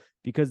for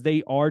because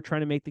they are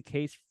trying to make the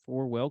case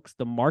for Wilks.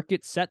 The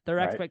market set their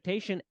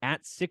expectation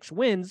at 6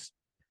 wins.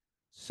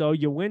 So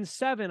you win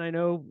 7. I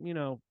know,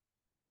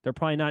 they're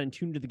probably not in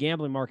tune to the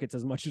gambling markets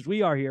as much as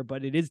we are here,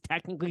 but it is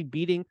technically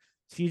beating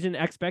season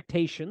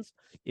expectations.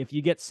 If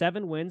you get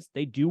 7 wins,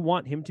 they do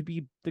want him to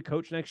be the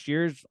coach next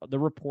year. The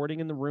reporting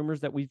and the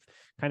rumors that we've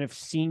kind of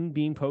seen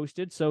being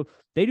posted. So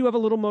they do have a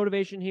little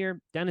motivation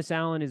here. Dennis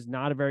Allen is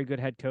not a very good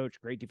head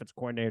coach, great defensive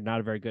coordinator, not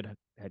a very good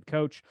head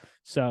coach.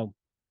 So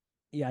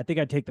yeah, I think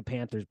I'd take the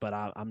Panthers, but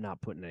I'm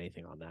not putting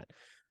anything on that.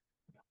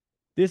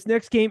 This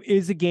next game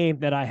is a game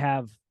that I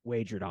have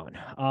wagered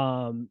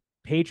on.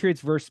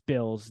 Patriots versus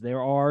Bills.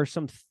 There are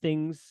some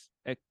things,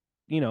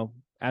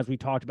 as we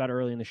talked about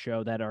early in the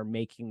show, that are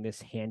making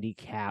this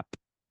handicap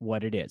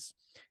what it is.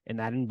 And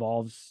that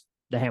involves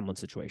the Hamlin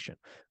situation.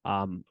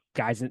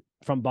 Guys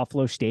from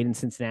Buffalo stayed in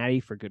Cincinnati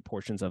for good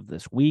portions of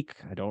this week.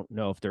 I don't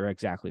know if they're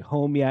exactly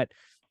home yet.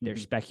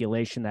 There's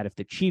speculation that if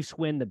the Chiefs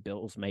win, the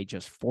Bills may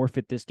just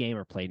forfeit this game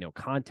or play no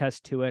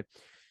contest to it.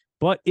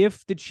 But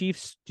if the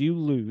Chiefs do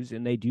lose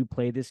and they do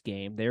play this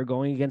game, they're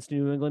going against a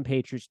New England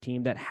Patriots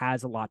team that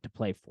has a lot to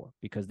play for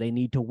because they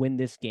need to win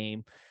this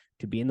game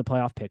to be in the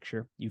playoff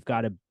picture. You've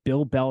got a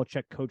Bill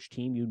Belichick coach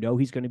team.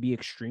 He's going to be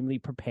extremely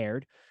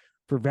prepared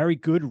for very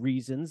good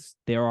reasons.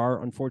 There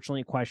are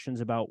unfortunately questions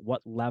about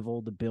what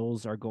level the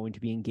Bills are going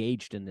to be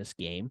engaged in this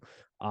game.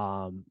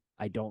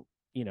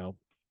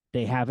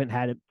 They haven't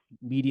had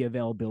media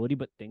availability,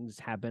 but things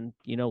have been,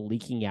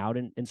 leaking out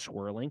and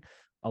swirling.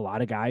 A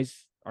lot of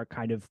guys are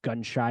kind of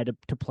gun shy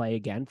to play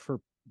again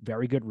for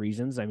very good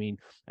reasons. I mean,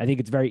 I think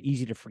it's very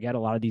easy to forget a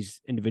lot of these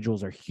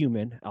individuals are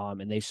human,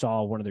 and they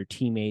saw one of their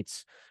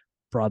teammates,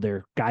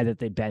 brother, guy that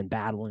they've been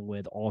battling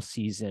with all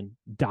season,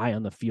 die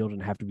on the field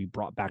and have to be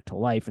brought back to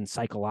life. And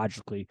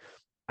psychologically,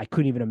 I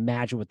couldn't even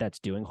imagine what that's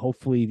doing.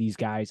 Hopefully these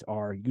guys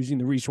are using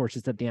the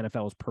resources that the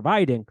NFL is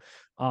providing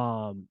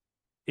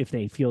if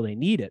they feel they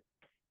need it.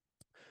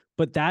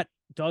 But that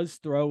does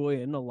throw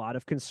in a lot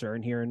of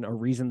concern here and a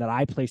reason that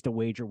I placed a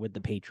wager with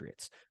the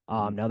Patriots.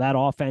 Now that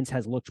offense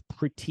has looked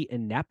pretty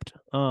inept,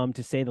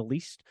 to say the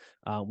least.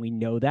 We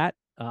know that,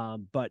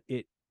 but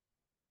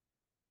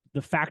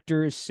the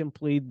factor is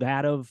simply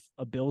that of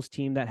a Bills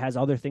team that has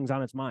other things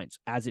on its minds,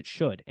 as it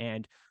should.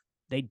 And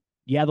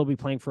they'll be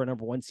playing for a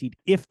number 1 seed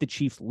if the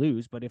Chiefs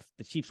lose, but if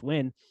the Chiefs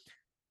win,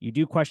 you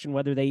do question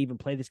whether they even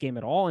play this game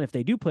at all. And if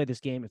they do play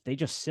this game, if they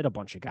just sit a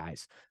bunch of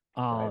guys.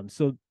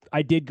 So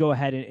I did go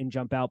ahead and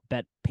jump out,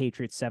 bet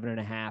Patriots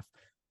 7.5.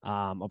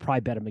 I'll probably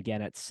bet them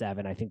again at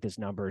 7. I think this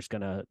number is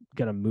gonna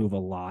move a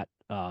lot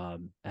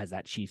as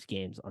that Chiefs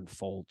games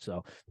unfold.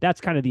 So that's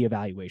kind of the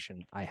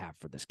evaluation I have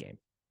for this game.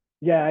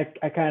 Yeah,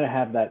 I kind of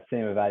have that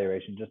same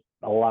evaluation. Just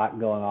a lot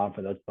going on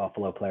for those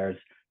Buffalo players,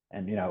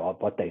 and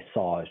what they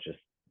saw is just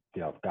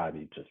got to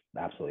be just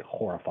absolutely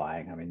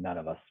horrifying. I mean, none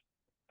of us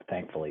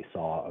thankfully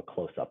saw a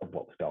close up of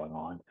what was going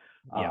on.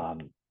 Yeah.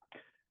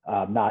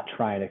 Not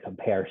trying to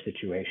compare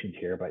situations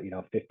here, but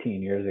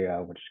 15 years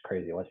ago, which is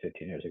crazy, it was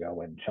 15 years ago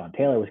when Sean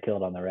Taylor was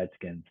killed on the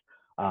Redskins.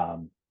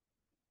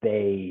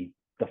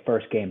 The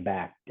first game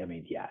back, I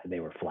mean, yeah, they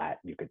were flat.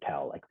 You could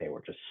tell, like they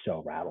were just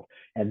so rattled.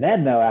 And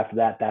then though, after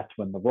that, that's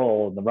when the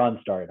roll and the run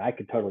started. I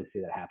could totally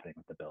see that happening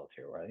with the Bills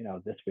here, where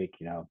this week,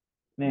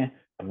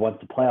 once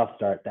the playoffs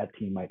start, that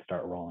team might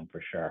start rolling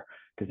for sure.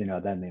 Because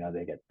then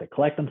they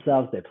collect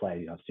themselves, they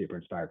play super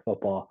inspired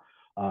football.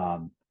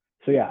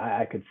 So yeah,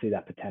 I could see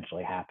that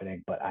potentially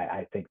happening, but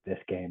I think this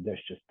game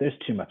there's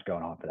too much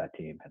going on for that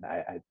team, and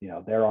I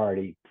they're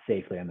already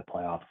safely in the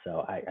playoffs,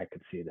 so I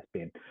could see this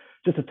being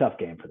just a tough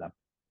game for them.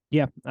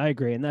 Yeah, I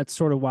agree, and that's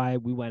sort of why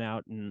we went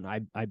out and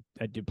I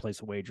did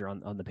place a wager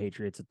on the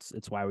Patriots.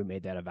 It's why we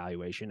made that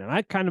evaluation, and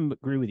I kind of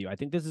agree with you. I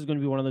think this is going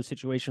to be one of those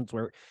situations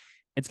where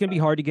It's going to be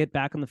hard to get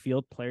back on the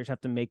field. Players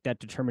have to make that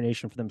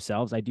determination for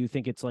themselves. I do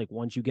think it's like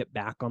once you get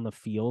back on the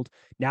field,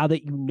 now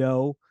that you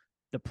know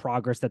the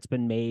progress that's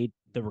been made,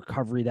 the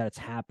recovery that's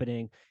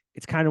happening,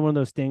 it's kind of one of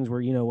those things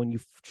where, when you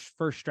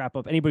first strap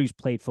up, anybody who's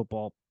played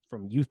football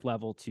from youth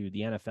level to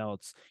the NFL,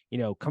 it's,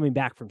 coming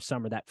back from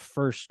summer, that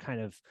first kind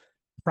of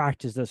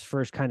practice, those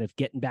first kind of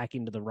getting back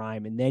into the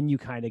rhyme, and then you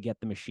kind of get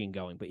the machine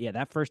going. But yeah,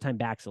 that first time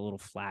back's a little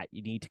flat.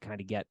 You need to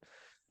kind of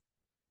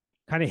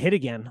hit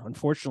again,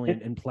 unfortunately,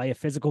 and play a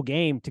physical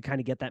game to kind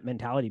of get that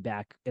mentality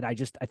back. And I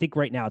think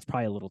right now it's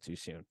probably a little too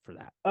soon for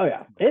that. Oh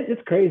yeah.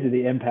 It's crazy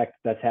the impact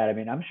that's had. I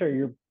mean, I'm sure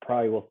you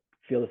probably will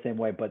feel the same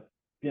way, but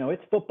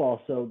it's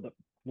football. So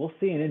we'll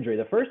see an injury.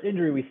 The first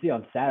injury we see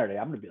on Saturday,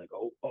 I'm going to be like,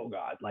 oh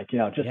God,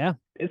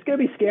 it's going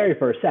to be scary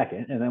for a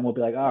second. And then we'll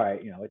be like, all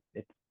right,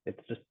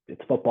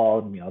 it's football.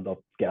 And,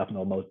 they'll get up and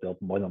they'll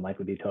more than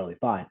likely be totally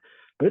fine,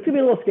 but it's going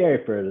to be a little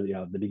scary for,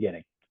 the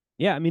beginning.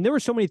 Yeah. I mean, there were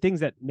so many things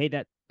that made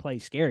that play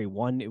scary.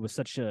 One, it was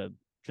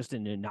just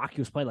an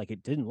innocuous play. Like,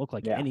 it didn't look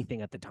like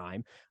anything at the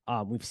time.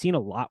 We've seen a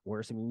lot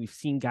worse. I mean, we've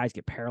seen guys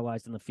get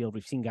paralyzed in the field.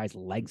 We've seen guys'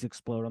 legs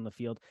explode on the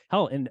field.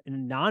 Hell, in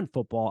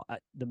non-football,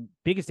 the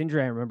biggest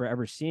injury I remember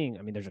ever seeing,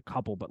 I mean, there's a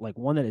couple, but like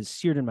one that is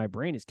seared in my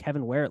brain is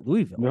Kevin Ware at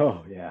Louisville.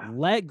 Oh, yeah.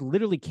 Leg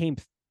literally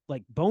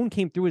bone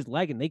came through his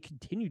leg and they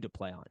continued to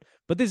play on.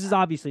 But this is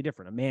obviously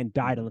different. A man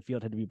died on the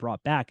field, had to be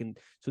brought back. And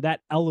so that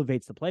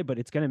elevates the play, but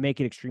it's going to make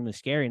it extremely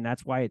scary. And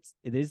that's why it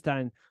is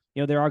time.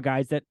 There are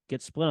guys that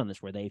get split on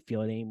this where they feel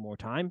they need more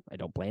time. I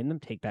don't blame them.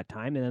 Take that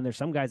time. And then there's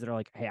some guys that are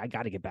like, hey, I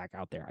got to get back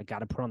out there. I got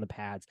to put on the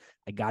pads.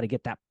 I got to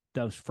get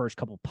those first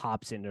couple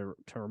pops in to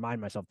remind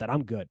myself that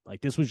I'm good.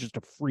 Like, this was just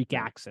a freak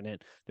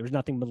accident. There was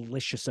nothing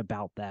malicious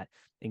about that,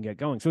 and get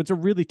going. So it's a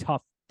really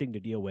tough thing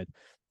to deal with.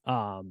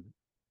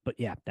 But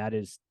yeah, that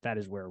is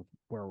where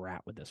we're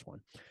at with this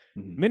one.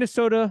 Mm-hmm.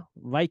 Minnesota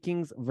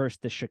Vikings versus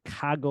the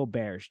Chicago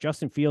Bears.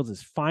 Justin Fields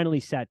is finally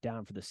sat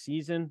down for the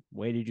season.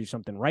 Way to do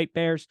something right,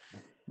 Bears.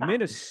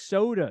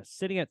 Minnesota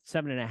sitting at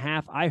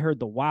 7.5. I heard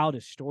the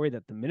wildest story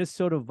that the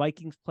Minnesota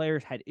Vikings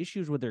players had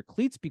issues with their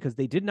cleats because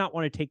they did not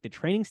want to take the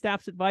training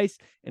staff's advice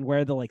and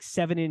wear the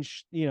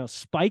 7-inch,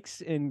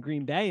 spikes in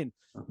Green Bay. And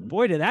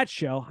boy, did that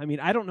show. I mean,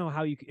 I don't know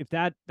how if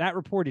that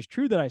report is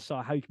true that I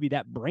saw, how you could be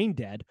that brain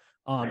dead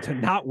to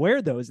not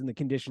wear those in the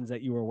conditions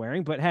that you were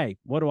wearing. But hey,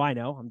 what do I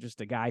know? I'm just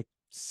a guy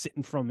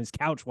sitting from his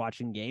couch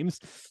watching games.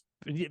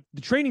 The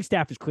training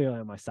staff is clearly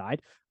on my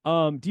side.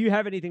 Do you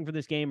have anything for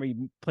this game? Are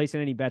you placing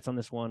any bets on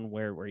this one?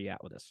 Where are you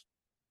at with this?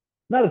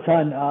 Not a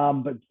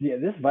ton. But yeah,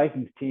 this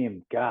Vikings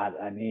team, God,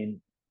 I mean,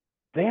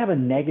 they have a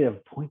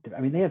negative point. I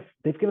mean,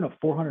 they've given up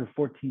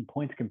 414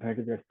 points compared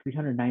to their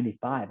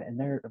 395, and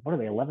they're, what are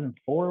they, 11-4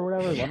 or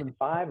whatever,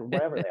 11-5 or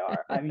whatever they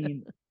are. I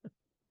mean,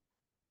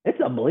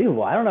 it's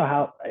unbelievable. I don't know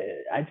how.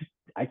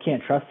 I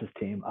can't trust this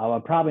team.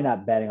 I'm probably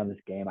not betting on this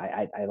game.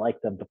 I like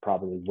them to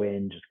probably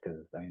win just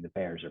because, I mean, the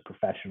Bears are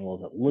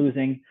professionals at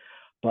losing,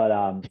 but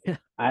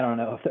I don't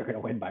know if they're going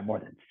to win by more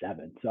than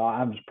 7. So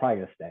I'm just probably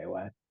going to stay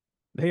away.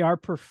 They are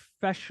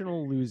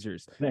professional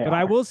losers. But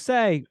I will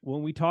say,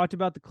 when we talked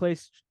about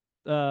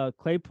the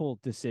Claypool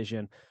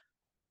decision,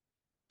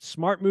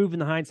 smart move in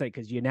the hindsight,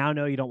 because you now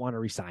know you don't want to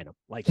re-sign him.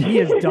 Like, he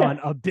has done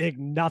a big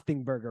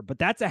nothing burger, but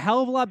that's a hell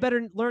of a lot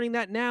better learning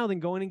that now than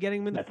going and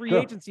getting him in the free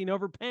agency and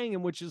overpaying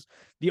him, which is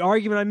the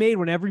argument I made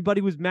when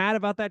everybody was mad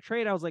about that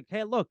trade. I was like,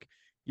 hey, look,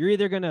 you're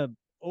either going to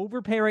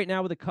overpay right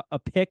now with a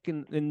pick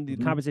and the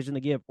compensation they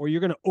give, or you're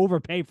going to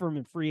overpay for him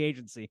in free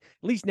agency.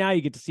 At least now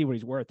you get to see what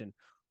he's worth. And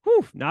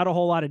not a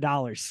whole lot of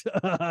dollars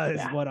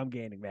is what I'm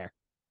gaining there.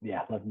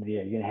 Yeah,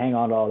 you can hang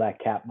on to all that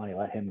cap money,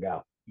 let him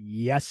go.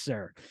 Yes,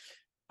 sir.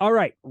 All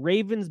right,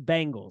 Ravens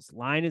Bengals.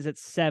 Line is at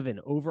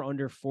 7, over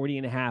under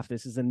 40.5.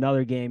 This is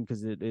another game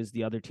because it is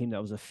the other team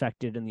that was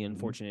affected in the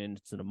unfortunate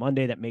incident of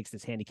Monday that makes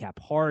this handicap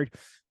hard.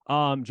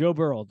 Joe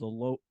Burrow,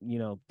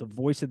 the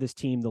voice of this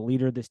team, the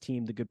leader of this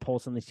team, the good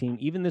pulse on this team,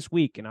 even this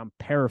week, and I'm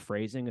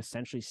paraphrasing,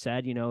 essentially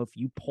said, if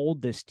you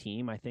polled this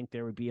team, I think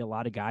there would be a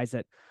lot of guys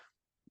that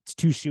it's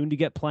too soon to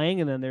get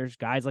playing, and then there's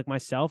guys like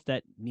myself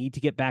that need to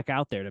get back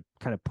out there to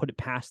kind of put it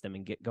past them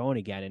and get going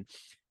again. And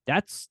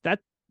that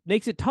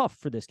makes it tough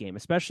for this game,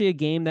 especially a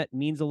game that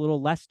means a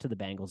little less to the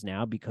Bengals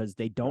now because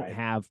they don't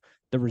have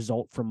the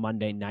result from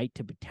Monday night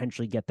to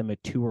potentially get them a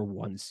 2 or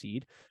 1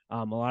 seed.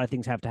 A lot of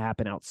things have to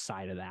happen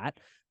outside of that.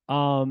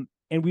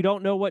 And we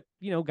don't know what,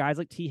 guys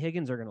like T.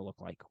 Higgins are going to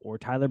look like, or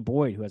Tyler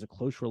Boyd, who has a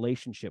close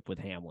relationship with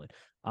Hamlin.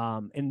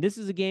 And this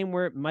is a game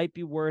where it might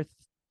be worth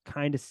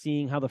kind of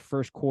seeing how the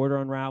first quarter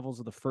unravels,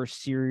 or the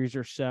first series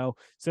or so,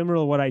 similar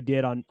to what I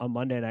did on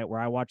Monday night, where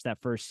I watched that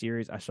first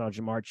series. I saw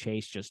Jamar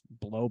Chase just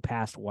blow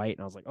past White,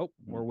 and I was like,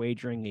 we're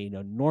wagering an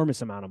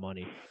enormous amount of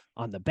money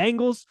on the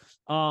Bengals,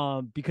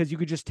 because you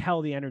could just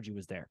tell the energy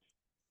was there.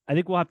 I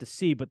think we'll have to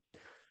see,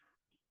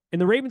 and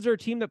the Ravens are a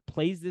team that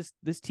plays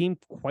this team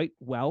quite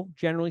well,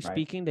 generally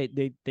speaking.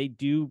 They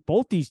do,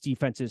 both these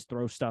defenses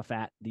throw stuff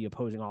at the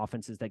opposing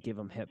offenses that give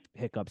them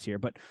hiccups here.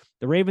 But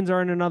the Ravens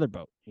are in another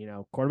boat.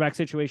 Quarterback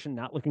situation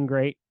not looking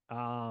great.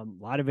 A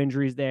lot of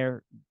injuries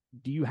there.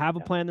 Do you have a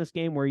plan this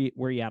game? Where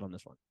you at on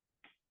this one?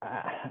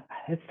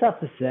 It's tough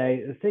to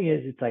say. The thing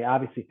is, it's like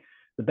obviously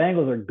the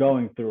Bengals are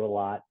going through a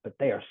lot, but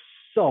they are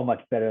so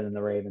much better than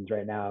the Ravens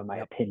right now, in my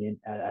opinion,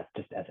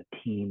 just as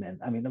a team. And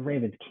I mean, the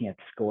Ravens can't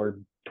score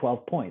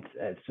 12 points.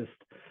 It's just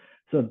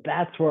so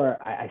that's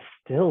where I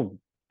still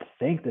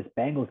think this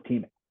Bengals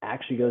team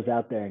actually goes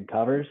out there and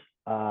covers.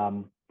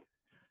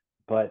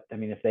 But I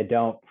mean, if they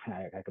don't,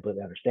 I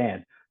completely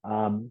understand.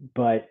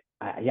 But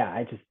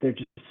they're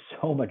just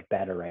so much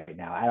better right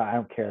now. I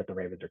don't care that the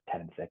Ravens are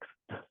 10-6.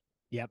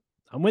 Yep,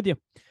 I'm with you.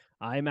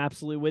 I'm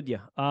absolutely with you.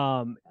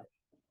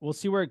 We'll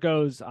see where it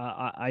goes.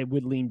 I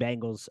would lean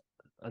Bengals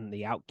on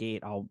the outgate.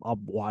 I'll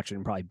watch it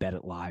and probably bet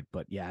it live.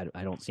 But yeah,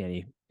 I don't see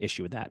any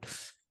issue with that.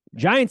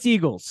 Giants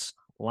Eagles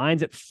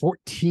lines at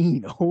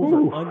 14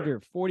 over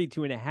under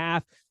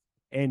 42.5.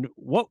 And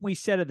what we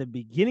said at the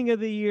beginning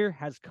of the year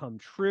has come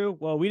true.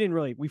 Well,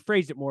 we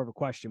phrased it more of a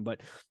question,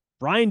 but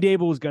Brian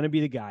Daboll was going to be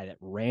the guy that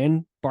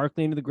ran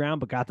Barkley into the ground,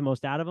 but got the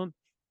most out of him.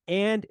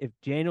 And if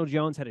Daniel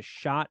Jones had a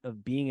shot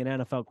of being an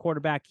NFL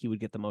quarterback, he would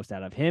get the most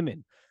out of him.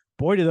 And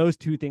boy, do those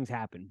two things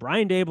happen.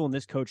 Brian Daboll and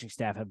this coaching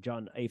staff have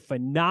done a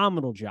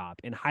phenomenal job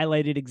and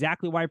highlighted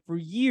exactly why for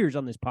years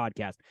on this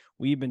podcast,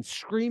 we've been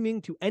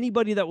screaming to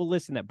anybody that will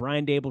listen that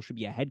Brian Daboll should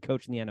be a head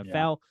coach in the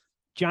NFL. Yeah.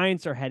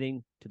 Giants are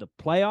heading to the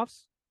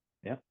playoffs.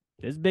 Yeah.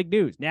 This is big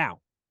news. Now,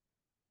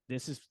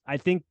 I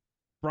think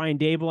Brian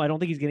Daboll, I don't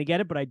think he's going to get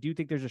it, but I do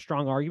think there's a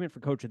strong argument for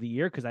coach of the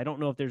year because I don't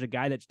know if there's a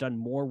guy that's done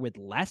more with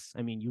less.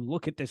 I mean, you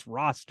look at this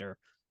roster,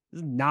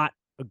 this is not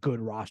a good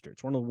roster.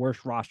 It's one of the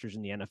worst rosters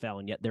in the NFL,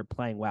 and yet they're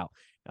playing well.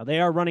 Now,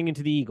 they are running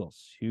into the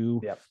Eagles,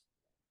 who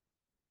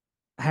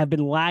have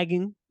been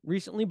lagging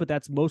recently, but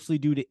that's mostly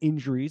due to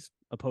injuries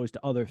opposed to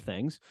other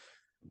things.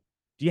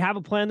 Do you have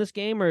a plan this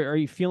game, or are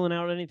you feeling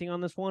out anything on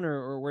this one,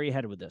 or where are you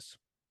headed with this?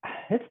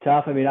 It's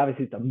tough. I mean,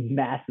 obviously, it's a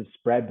massive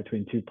spread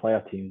between two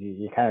playoff teams.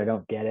 You kind of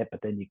don't get it,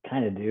 but then you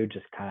kind of do,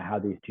 just kind of how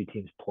these two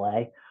teams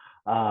play.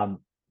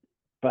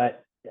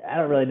 But I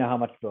don't really know how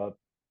much of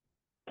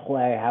a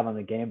play I have on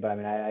the game, but I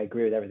mean, I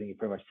agree with everything you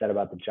pretty much said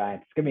about the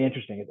Giants. It's going to be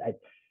interesting.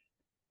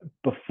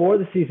 Before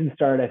the season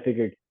started, I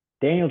figured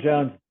Daniel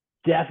Jones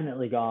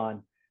definitely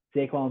gone,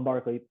 Saquon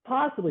Barkley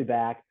possibly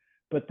back,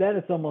 but then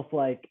it's almost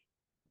like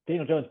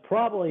Daniel Jones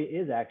probably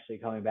is actually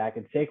coming back,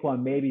 and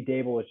Saquon, maybe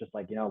Daboll was just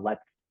like,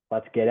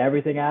 let's get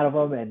everything out of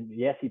him. And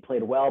yes, he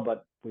played well,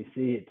 but we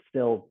see it's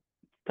still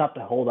tough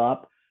to hold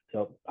up.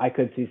 So I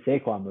could see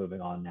Saquon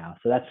moving on now.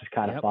 So that's just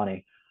kind of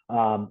funny.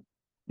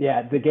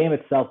 The game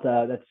itself,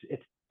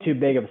 it's too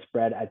big of a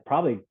spread.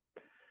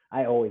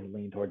 I always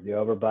lean towards the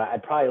over, but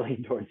I'd probably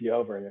lean towards the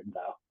over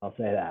though. I'll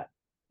say that.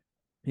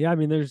 Yeah, I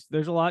mean,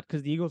 there's a lot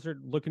because the Eagles are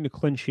looking to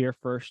clinch here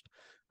first.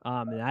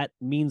 And that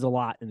means a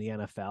lot in the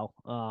NFL.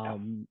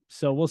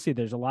 So we'll see.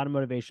 There's a lot of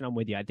motivation. I'm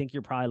with you. I think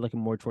you're probably looking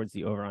more towards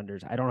the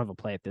over-unders. I don't have a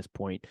play at this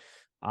point.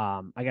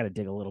 I got to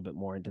dig a little bit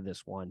more into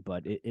this one,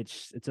 but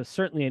it's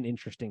certainly an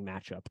interesting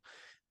matchup.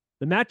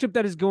 The matchup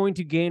that is going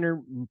to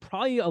garner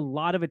probably a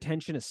lot of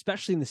attention,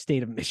 especially in the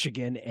state of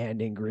Michigan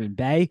and in Green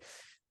Bay,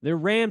 the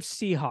Rams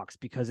Seahawks,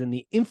 because in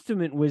the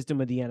infinite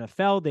wisdom of the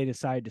NFL, they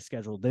decided to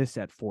schedule this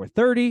at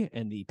 4:30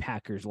 and the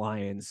Packers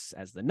Lions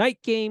as the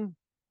night game.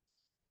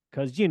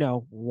 Because,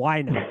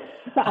 why not?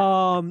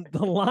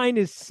 The line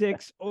is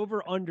 6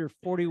 over under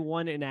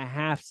 41.5.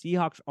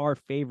 Seahawks are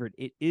favored.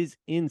 It is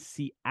in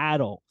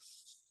Seattle.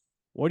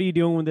 What are you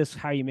doing with this?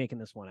 How are you making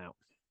this one out?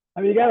 I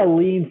mean, you got to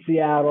lean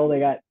Seattle. They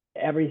got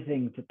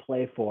everything to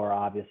play for,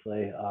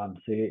 obviously.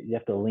 So you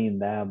have to lean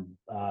them.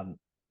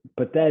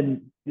 But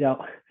then,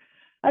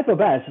 I feel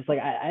bad. It's just like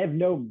I have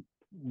no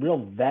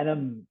real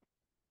venom.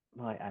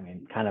 I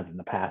mean, kind of in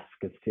the past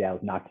because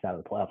Seattle's knocked us out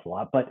of the playoffs a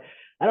lot, but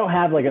I don't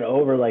have like an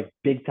over like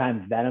big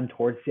time venom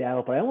towards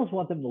Seattle, but I almost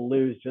want them to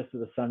lose just so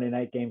the Sunday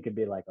night game could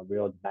be like a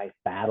real nice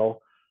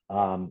battle.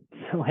 So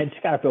I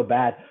just gotta feel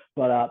bad,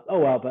 but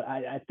But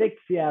I think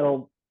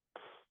Seattle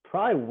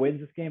probably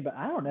wins this game, but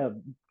I don't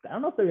know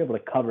if they're able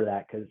to cover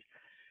that because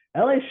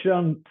LA's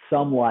shown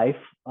some life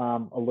a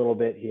little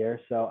bit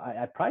here, so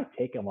I'd probably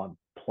take them on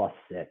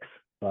 +6,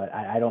 but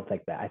I don't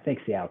think that. I think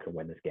Seattle could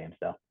win this game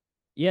still.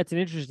 Yeah, it's an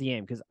interesting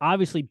game because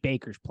obviously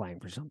Baker's playing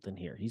for something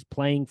here. He's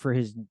playing for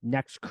his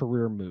next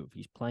career move.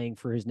 He's playing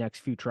for his next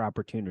future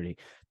opportunity.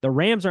 The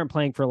Rams aren't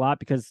playing for a lot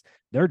because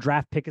their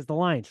draft pick is the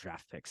Lions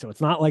draft pick. So it's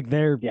not like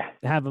they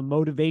have a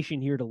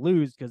motivation here to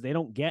lose because they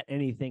don't get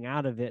anything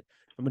out of it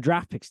from a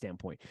draft pick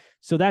standpoint.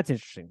 So that's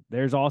interesting.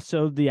 There's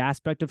also the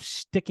aspect of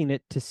sticking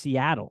it to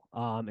Seattle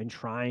and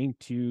trying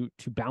to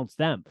bounce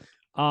them.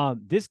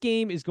 This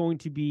game is going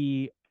to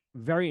be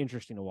very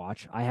interesting to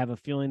watch. I have a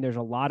feeling there's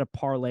a lot of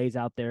parlays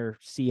out there,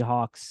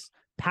 Seahawks,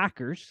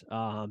 Packers,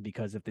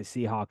 because if the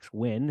Seahawks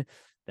win,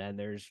 then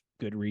there's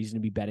good reason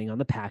to be betting on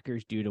the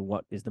Packers due to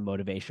what is the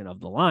motivation of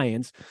the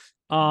Lions.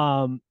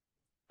 I'm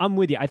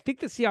with you. I think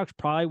the Seahawks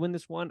probably win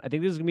this one. I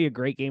think this is going to be a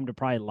great game to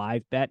probably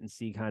live bet and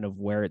see kind of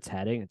where it's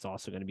heading. It's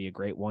also going to be a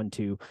great one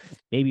to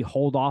maybe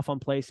hold off on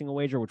placing a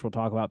wager, which we'll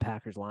talk about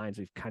Packers Lions.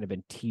 We've kind of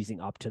been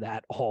teasing up to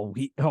that all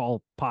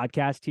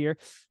podcast here.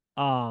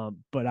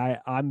 But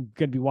I'm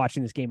going to be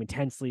watching this game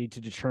intensely to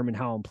determine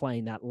how I'm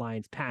playing that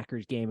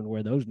Lions-Packers game and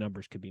where those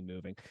numbers could be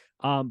moving.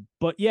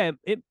 But yeah,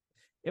 it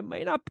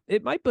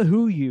might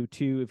behoove you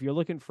to, if you're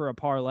looking for a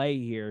parlay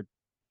here,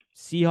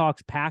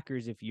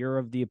 Seahawks-Packers, if you're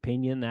of the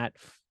opinion that,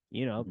 the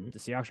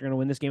Seahawks are going to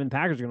win this game and the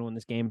Packers are going to win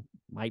this game,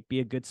 might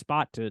be a good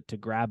spot to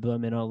grab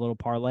them in a little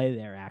parlay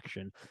there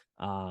action,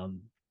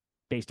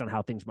 based on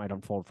how things might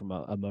unfold from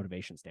a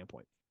motivation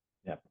standpoint.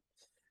 Yep.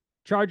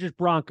 Chargers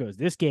Broncos.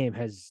 This game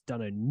has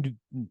done a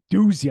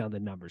doozy on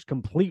the numbers.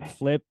 Complete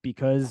flip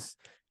because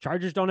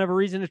Chargers don't have a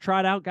reason to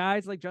trot out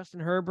guys like Justin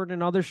Herbert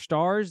and other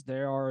stars.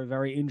 They are a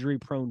very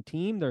injury-prone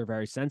team. They're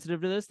very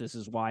sensitive to this. This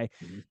is why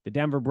the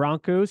Denver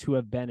Broncos, who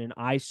have been an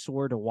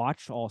eyesore to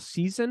watch all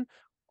season,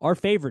 are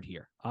favored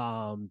here.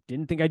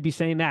 Didn't think I'd be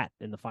saying that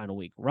in the final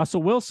week.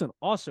 Russell Wilson,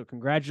 also,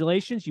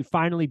 congratulations. You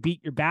finally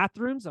beat your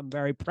bathrooms. I'm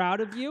very proud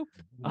of you.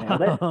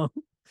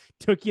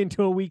 Took you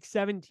into a week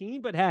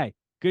 17, but hey,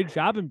 good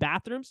job in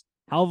bathrooms.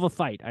 Hell of a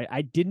fight.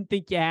 I didn't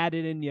think you had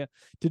it in you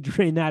to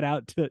drain that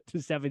out to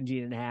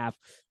 17 and a half.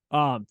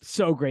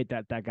 So great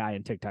that guy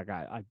in TikTok.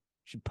 I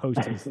should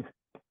post his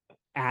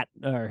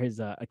his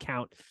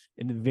account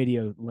in the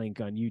video link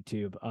on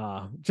YouTube.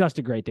 Just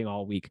a great thing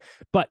all week.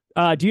 But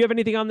do you have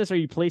anything on this? Are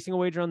you placing a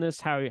wager on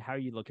this? How are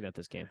you looking at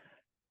this game?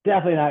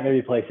 Definitely not going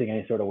to be placing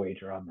any sort of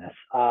wager on this.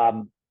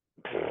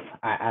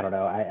 I don't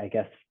know. I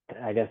guess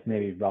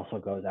maybe Russell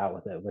goes out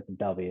with a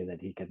W that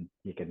he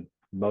can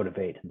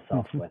motivate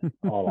himself with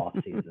all off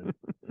season.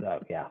 So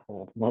yeah,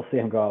 we'll see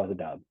him go out with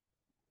a dub.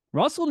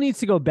 Russell needs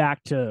to go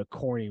back to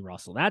corny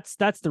Russell. That's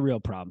the real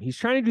problem. He's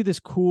trying to do this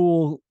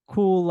cool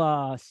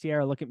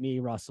Sierra, look at me,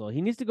 Russell.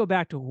 He needs to go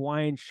back to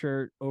Hawaiian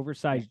shirt,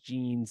 oversized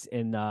jeans,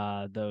 and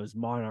those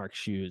Monarch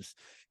shoes,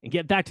 and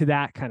get back to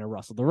that kind of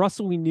Russell. The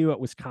Russell we knew at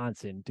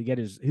Wisconsin, to get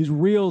his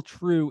real,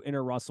 true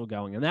inner Russell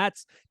going. And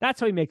that's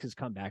how he makes his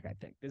comeback, I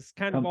think. This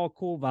kind of all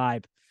cool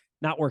vibe,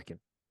 not working.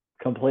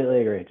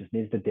 Completely agree. Just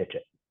needs to ditch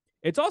it.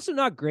 It's also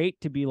not great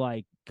to be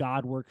like,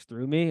 God works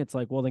through me. It's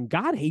like, well, then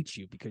God hates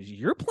you because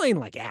you're playing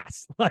like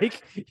ass.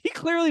 Like, he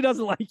clearly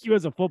doesn't like you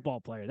as a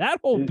football player. That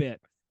whole bit.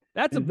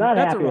 That's not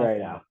that's happy a rough right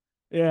one. now.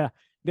 Yeah.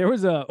 There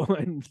was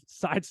one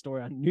side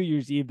story on New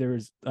Year's Eve. There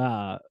was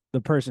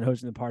the person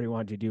hosting the party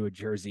wanted to do a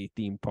Jersey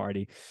themed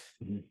party.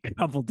 A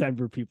couple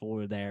Denver people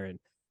were there, and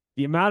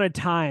the amount of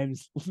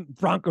times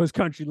Broncos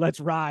country, let's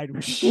ride,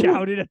 was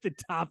shouted at the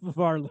top of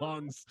our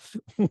lungs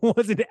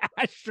was an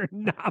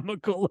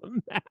astronomical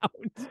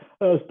amount.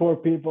 Those poor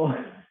people.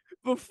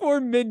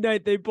 Before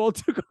midnight, they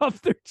both took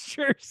off their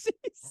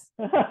jerseys.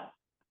 I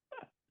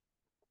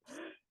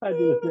do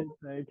the same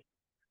thing.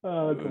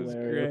 Oh, it's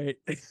hilarious.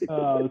 Great.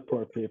 Oh, those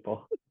poor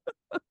people.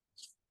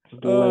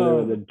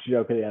 Literally the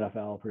joke of the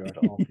NFL pretty much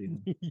all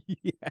season.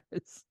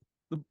 Yes.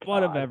 The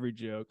butt of every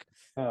joke.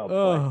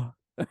 Oh,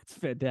 that's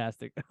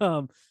fantastic.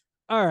 All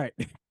right.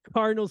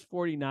 Cardinals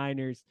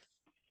 49ers.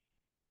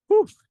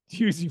 Whew,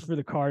 doozy for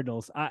the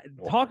Cardinals.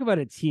 Talk about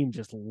a team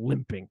just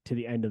limping to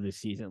the end of the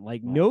season.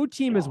 Like, no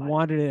team has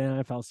wanted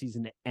an NFL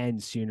season to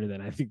end sooner than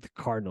I think the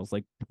Cardinals.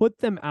 Like, put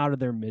them out of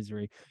their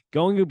misery.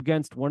 Going up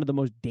against one of the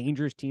most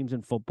dangerous teams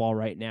in football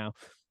right now.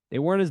 They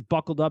weren't as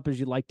buckled up as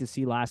you'd like to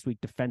see last week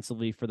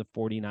defensively for the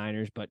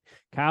 49ers, but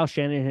Kyle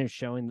Shanahan is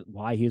showing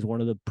why he is one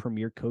of the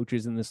premier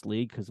coaches in this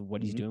league because of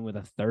what he's doing with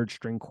a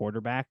third-string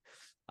quarterback.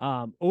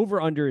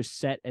 Over-under is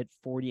set at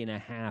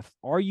 40.5.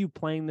 Are you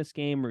playing this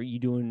game, or are you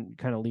doing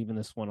kind of leaving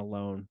this one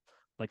alone,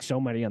 like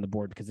so many on the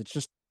board? Because it's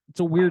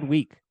a weird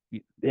week.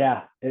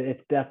 Yeah,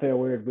 it's definitely a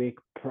weird week.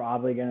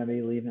 Probably going to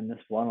be leaving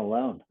this one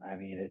alone. I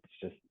mean,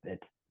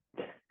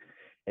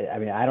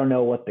 I don't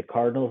know what the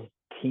Cardinals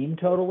team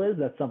total is.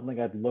 That's something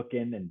I'd look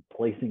in and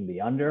placing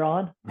the under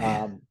on.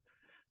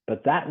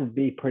 But that would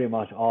be pretty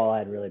much all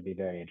I'd really be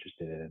very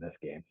interested in this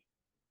game.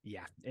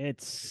 Yeah,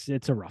 it's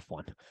a rough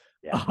one.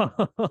 Yeah.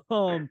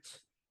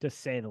 To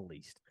say the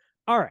least.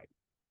 All right.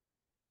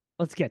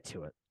 Let's get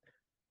to it.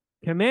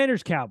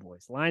 Commanders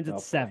Cowboys, lines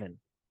at 7.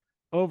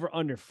 Over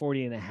under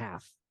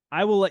 40.5.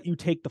 I will let you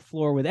take the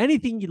floor with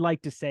anything you'd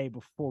like to say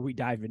before we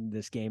dive into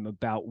this game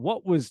about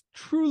what was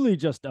truly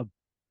just a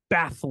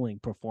baffling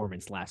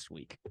performance last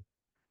week.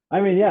 I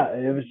mean, yeah,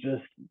 it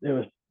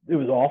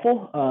was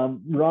awful.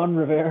 Ron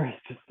Rivera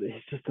he's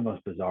just the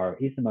most bizarre.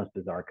 He's the most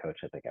bizarre coach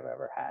I think I've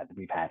ever had.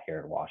 We've had here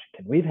in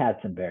Washington. We've had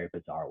some very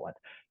bizarre ones.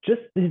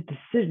 Just his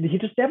decision. He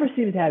just never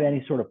seems to have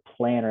any sort of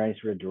plan or any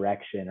sort of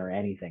direction or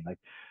anything. Like,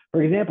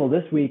 for example,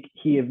 this week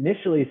he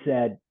initially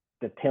said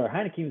that Taylor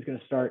Heineke was going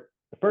to start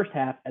the first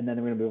half, and then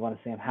they're going to move on to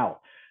Sam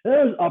Howell. And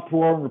there was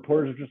uproar, and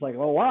reporters are just like,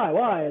 "Oh,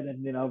 why?"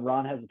 And then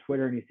Ron has a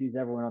Twitter, and he sees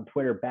everyone on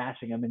Twitter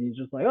bashing him, and he's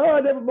just like, "Oh,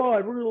 never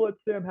mind. We're going to let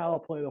Sam Howell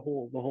play the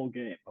whole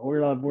game.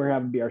 We're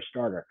having to be our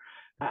starter."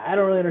 I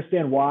don't really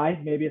understand why.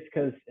 Maybe it's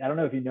because I don't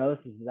know if you know this.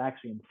 This is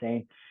actually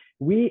insane.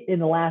 We in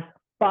the last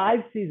 5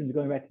 seasons,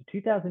 going back to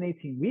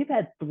 2018, we've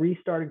had 3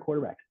 starting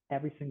quarterbacks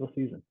every single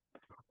season.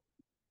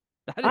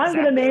 I'm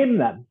going to name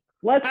them.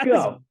 Let's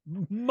go.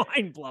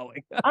 Mind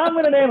blowing. I'm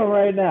going to name them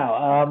right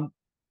now.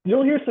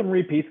 you'll hear some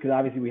repeats because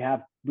obviously we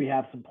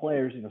have some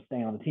players,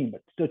 staying on the team.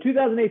 But so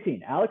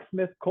 2018, Alex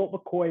Smith, Colt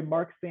McCoy,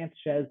 Mark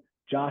Sanchez,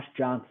 Josh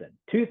Johnson.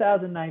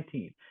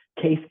 2019,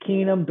 Case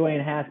Keenum,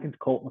 Dwayne Haskins,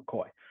 Colt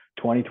McCoy.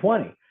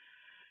 2020,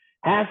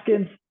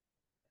 Haskins,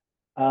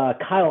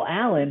 Kyle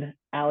Allen,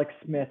 Alex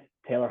Smith,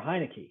 Taylor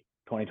Heineke.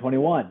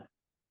 2021,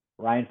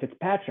 Ryan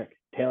Fitzpatrick,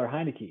 Taylor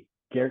Heineke,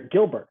 Garrett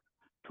Gilbert.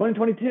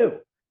 2022,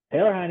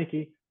 Taylor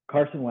Heineke,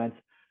 Carson Wentz,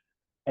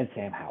 and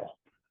Sam Howell.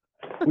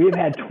 We have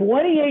had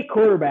 28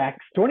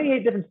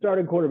 different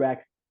starting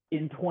quarterbacks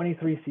in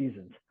 23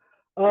 seasons.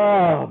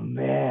 Oh,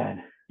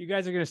 man. You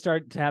guys are going to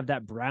start to have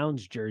that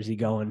Browns jersey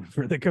going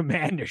for the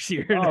Commanders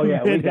here. Oh,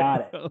 yeah, we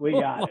got it. We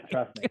got it.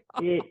 Trust me.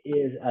 It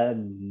is a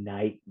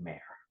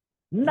nightmare.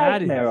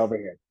 Nightmare over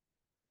here.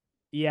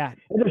 Yeah.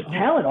 And there's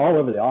talent all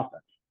over the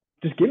offense.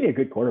 Just give me a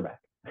good quarterback.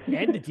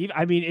 And the team,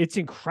 I mean, it's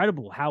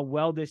incredible how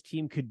well this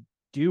team could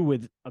do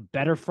with a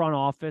better front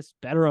office,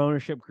 better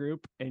ownership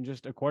group, and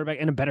just a quarterback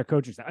and a better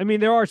coaching staff. I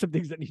mean, there are some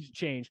things that need to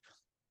change.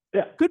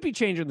 Yeah. Could be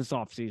changing this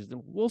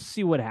offseason. We'll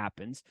see what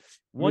happens.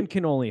 One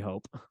can only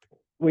hope.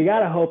 We got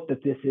to hope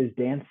that this is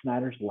Dan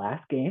Snyder's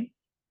last game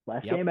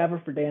game ever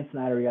for Dan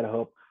Snyder. We got to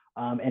hope.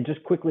 And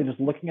just quickly, just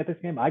looking at this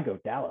game, I go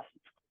Dallas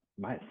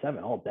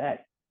 -7 all day.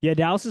 Yeah,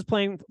 Dallas is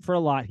playing for a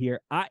lot here.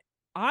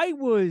 I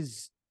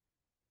was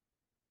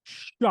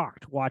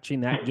shocked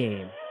watching that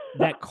game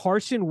that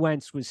Carson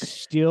Wentz was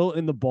still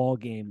in the ball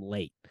game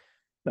late.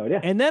 Oh,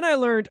 yeah. And then I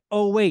learned,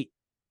 oh, wait,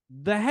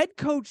 the head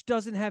coach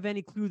doesn't have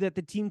any clue that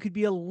the team could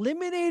be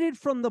eliminated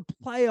from the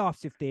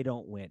playoffs if they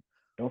don't win.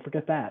 Don't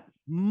forget that.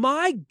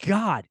 My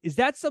God, is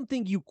that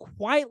something you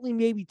quietly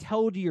maybe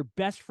tell to your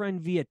best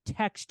friend via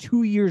text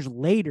 2 years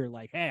later?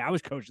 Like, hey, I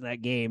was coaching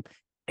that game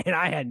and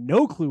I had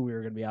no clue we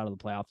were going to be out of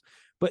the playoffs.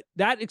 But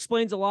that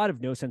explains a lot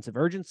of no sense of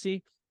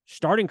urgency.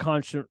 Starting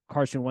Carson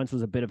Wentz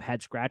was a bit of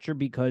head scratcher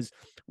because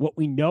what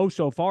we know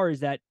so far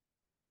is that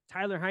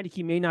Tyler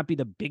Heineke may not be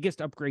the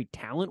biggest upgrade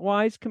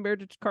talent-wise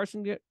compared to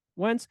Carson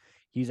Wentz.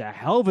 He's a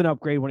hell of an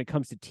upgrade when it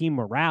comes to team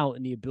morale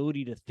and the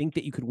ability to think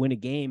that you could win a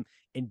game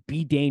and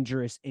be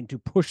dangerous and to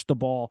push the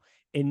ball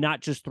and not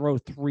just throw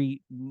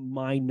 3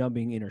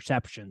 mind-numbing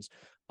interceptions.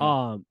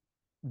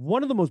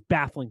 One of the most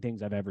baffling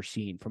things I've ever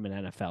seen from an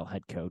NFL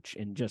head coach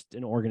and just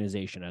an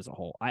organization as a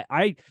whole.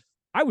 I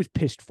was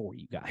pissed for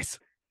you guys.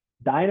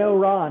 Dinosaur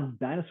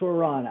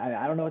Ron.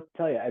 I don't know what to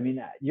tell you. I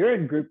mean, you're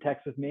in group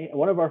text with me.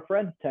 One of our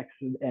friends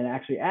texted and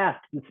actually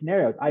asked the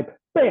scenarios.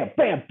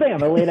 Bam.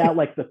 I laid out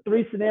like the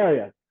 3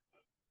 scenarios.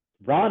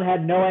 Ron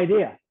had no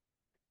idea.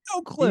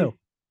 No clue.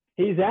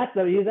 He's at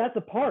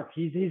the park.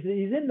 He's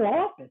in the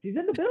office. He's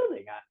in the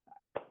building.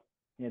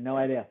 He had no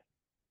idea.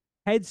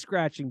 Head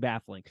scratching,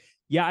 baffling.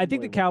 Yeah, I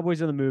think the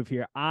Cowboys are the move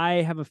here.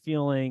 I have a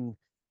feeling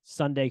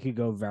Sunday could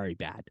go very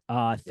bad.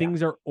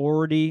 Things are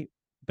already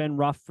been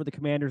rough for the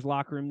Commanders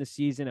locker room this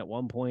season. At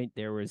one point,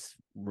 there was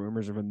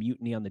rumors of a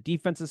mutiny on the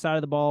defensive side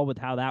of the ball with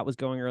how that was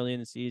going early in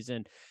the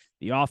season.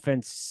 The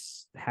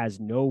offense has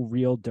no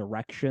real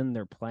direction.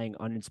 They're playing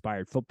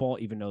uninspired football,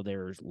 even though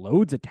there's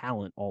loads of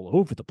talent all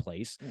over the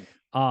place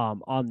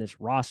on this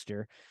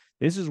roster.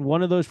 This is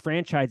one of those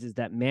franchises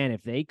that, man,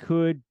 if they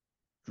could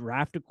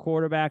draft a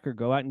quarterback or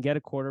go out and get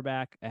a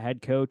quarterback, a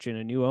head coach, and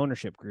a new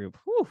ownership group,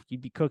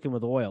 you'd be cooking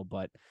with oil.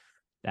 But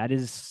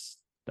that's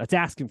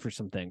asking for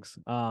some things.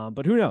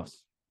 But who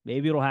knows?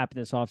 Maybe it'll happen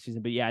this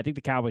offseason. But yeah, I think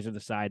the Cowboys are the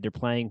side.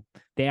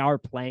 They are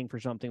playing for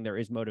something. There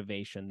is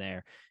motivation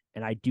there.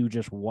 And I do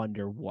just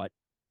wonder what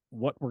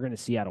we're going to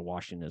see out of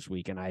Washington this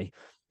week. And I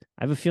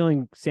have a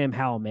feeling Sam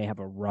Howell may have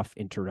a rough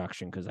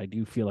introduction because I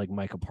do feel like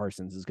Micah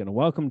Parsons is going to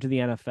welcome to the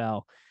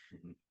NFL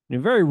in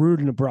a very rude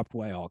and abrupt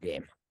way all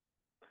game.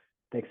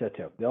 I think so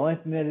too. The only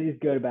thing that is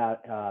good about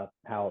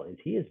Howell is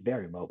he is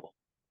very mobile.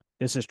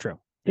 This is true.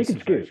 He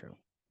can scoot.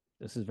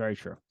 This is very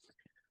true.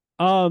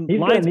 He's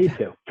going to need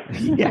to.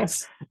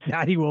 Yes,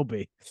 that he will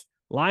be.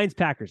 Lions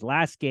Packers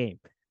last game.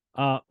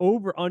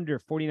 Over under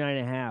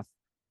 49.5.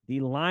 The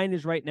line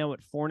is right now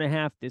at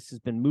 4.5. This has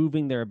been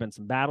moving. There have been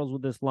some battles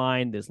with this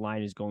line. This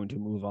line is going to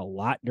move a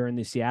lot during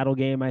the Seattle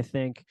game, I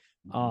think.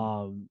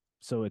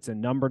 So it's a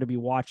number to be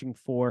watching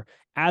for.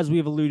 As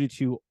we've alluded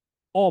to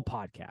all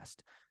podcast,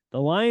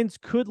 the Lions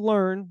could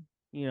learn,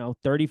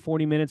 30,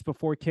 40 minutes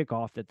before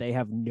kickoff that they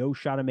have no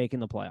shot of making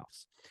the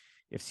playoffs.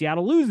 If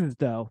Seattle loses,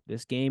 though,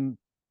 this game,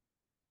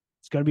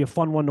 it's going to be a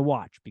fun one to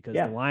watch because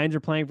the Lions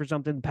are playing for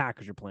something. The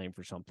Packers are playing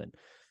for something.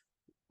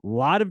 A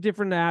lot of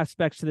different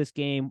aspects to this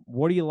game.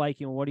 What are you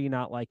liking? What are you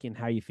not liking?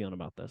 How are you feeling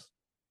about this?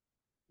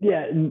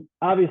 Yeah, and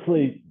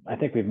obviously, I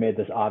think we've made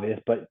this obvious,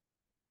 but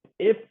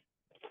if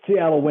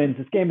Seattle wins,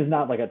 this game is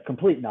not like a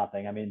complete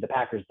nothing. I mean, the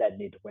Packers dead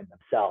need to win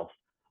themselves,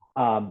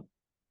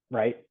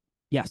 right?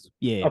 Yes.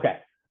 Yeah. Okay.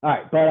 All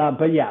right.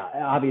 But yeah,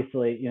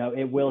 obviously,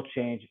 it will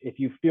change. If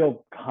you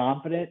feel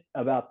confident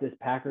about this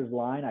Packers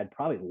line, I'd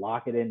probably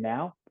lock it in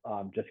now,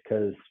 just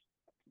because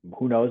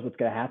who knows what's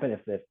going to happen. If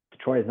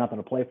Detroit has nothing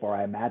to play for,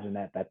 I imagine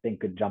that thing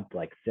could jump to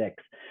like 6.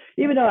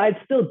 Even though I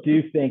still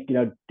do think,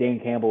 Dan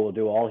Campbell will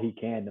do all he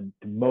can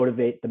to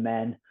motivate the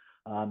men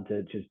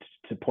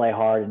to play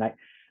hard. And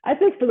I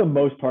think for the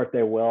most part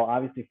they will.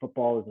 Obviously,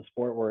 football is a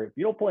sport where if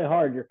you don't play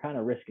hard, you're kind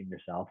of risking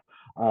yourself.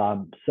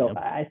 So Yep.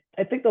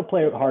 I think they'll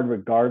play hard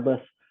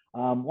regardless.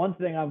 One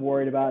thing I'm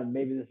worried about, and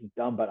maybe this is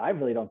dumb, but I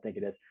really don't think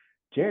it is.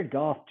 Jared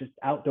Goff, just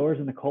outdoors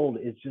in the cold,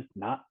 is just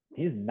not.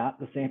 He's not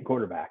the same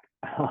quarterback.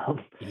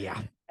 Yeah.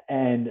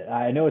 And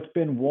I know it's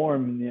been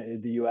warm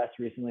in the U.S.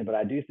 recently, but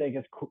I do think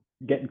it's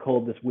getting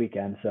cold this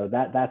weekend. So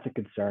that's a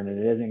concern, and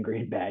it is in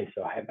Green Bay.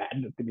 So I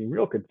imagine it's going to be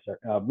real concern,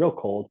 real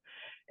cold.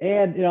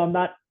 And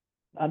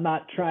I'm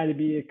not trying to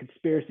be a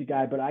conspiracy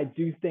guy, but I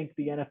do think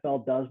the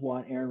NFL does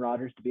want Aaron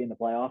Rodgers to be in the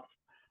playoffs.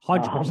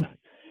 100%.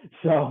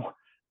 So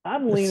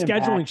I'm The leaning.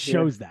 scheduling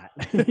shows that.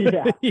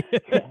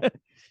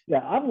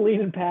 Yeah, I'm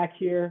leaning Pack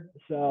here,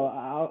 so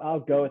I'll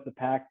go with the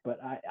Pack. But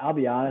I'll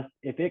be honest,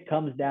 if it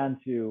comes down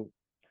to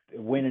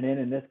winning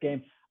in this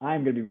game,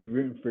 I'm going to be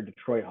rooting for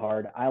Detroit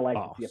hard. I like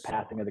to see a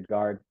passing of the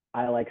guard.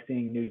 I like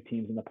seeing new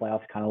teams in the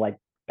playoffs, kind of like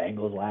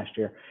Bengals last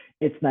year.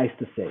 It's nice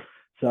to see.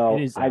 So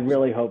I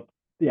really hope,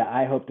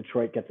 I hope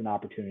Detroit gets an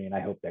opportunity, and I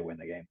hope they win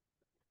the game.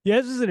 Yeah,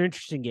 this is an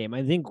interesting game.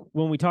 I think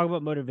when we talk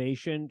about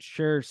motivation,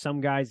 sure, some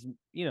guys,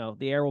 the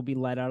air will be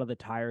let out of the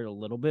tire a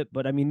little bit.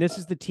 But, I mean, this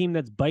is the team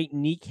that's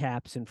biting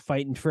kneecaps and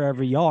fighting for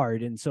every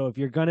yard. And so if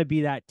you're going to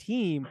be that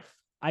team,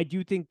 I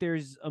do think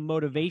there's a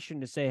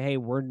motivation to say, hey,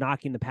 we're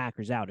knocking the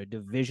Packers out, a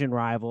division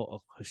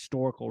rival, a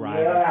historical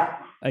rival,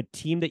 a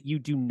team that you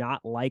do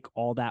not like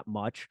all that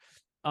much.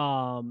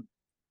 And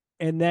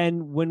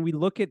then when we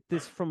look at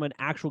this from an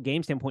actual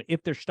game standpoint,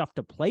 if there's stuff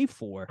to play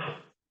for,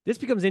 this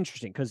becomes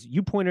interesting because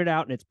you pointed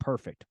out, and it's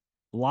perfect.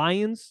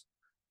 Lions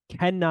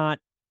do not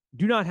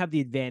have the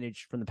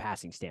advantage from the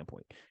passing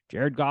standpoint.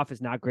 Jared Goff is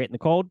not great in the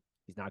cold.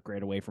 He's not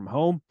great away from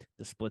home.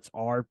 The splits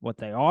are what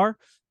they are.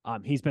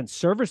 He's been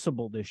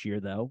serviceable this year,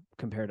 though,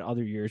 compared to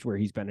other years where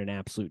he's been an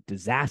absolute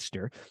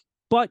disaster.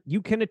 But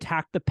you can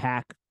attack the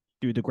pack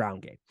through the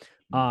ground game.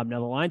 Now, the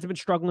Lions have been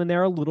struggling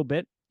there a little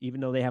bit,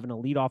 even though they have an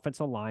elite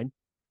offensive line.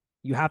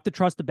 You have to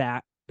trust the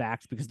backs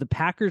because the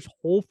Packers'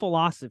 whole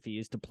philosophy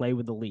is to play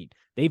with the lead.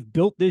 They've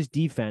built this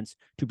defense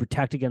to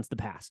protect against the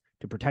pass,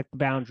 to protect the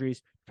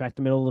boundaries, protect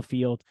the middle of the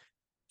field,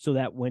 so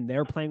that when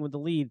they're playing with the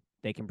lead,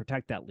 they can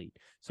protect that lead.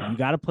 So you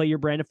got to play your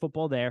brand of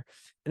football there.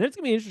 And then it's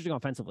going to be interesting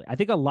offensively. I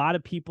think a lot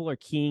of people are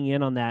keying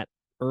in on that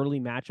early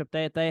matchup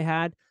that they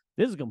had.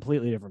 This is a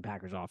completely different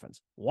Packers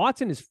offense.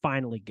 Watson is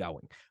finally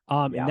going.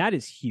 And that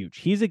is huge.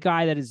 He's a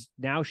guy that has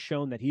now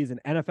shown that he is an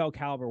NFL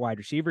caliber wide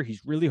receiver. He's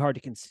really hard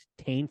to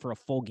contain for a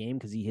full game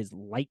because he has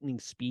lightning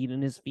speed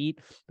in his feet.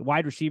 The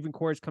wide receiving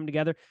core has come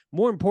together.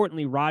 More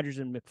importantly, Rodgers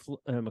and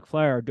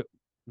McFleur,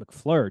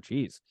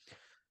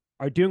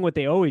 are doing what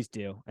they always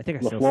do. I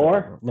think I still said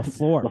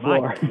LaFleur.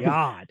 My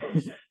God.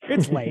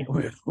 It's late.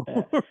 We're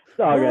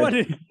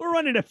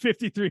running at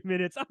 53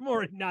 minutes. I'm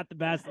already not the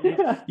best.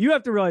 You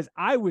have to realize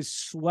I was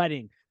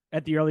sweating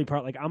at the early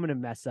part. Like, I'm going to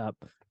mess up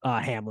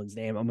Hamlin's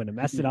name. I'm going to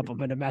mess it up.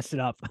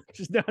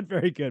 Just not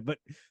very good. But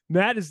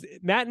Matt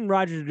and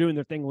Rodgers are doing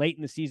their thing late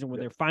in the season where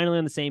they're finally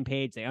on the same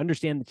page. They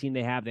understand the team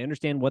they have. They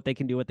understand what they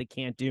can do, what they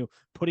can't do,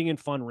 putting in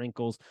fun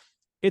wrinkles.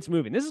 It's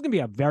moving. This is going to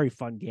be a very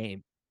fun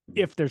game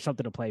if there's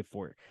something to play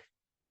for.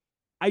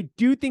 I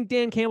do think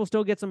Dan Campbell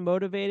still gets them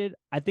motivated.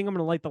 I think I'm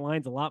going to like the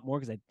Lions a lot more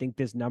because I think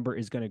this number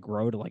is going to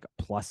grow to like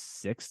a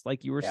 +6,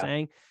 like you were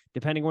saying,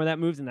 depending where that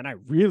moves. And then I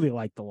really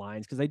like the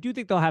Lions because I do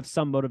think they'll have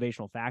some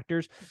motivational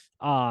factors.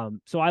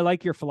 So I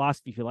like your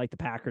philosophy if you like the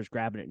Packers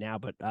grabbing it now,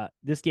 but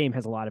this game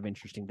has a lot of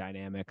interesting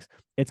dynamics.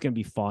 It's going to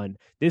be fun.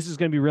 This is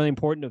going to be really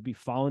important to be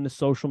following the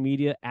social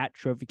media at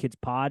Trophy Kids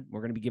Pod.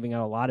 We're going to be giving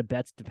out a lot of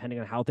bets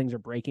depending on how things are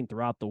breaking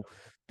throughout the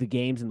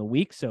games in the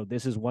week. So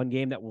this is one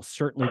game that will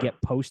certainly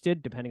get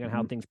posted depending on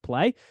how things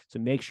play. So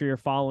make sure you're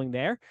following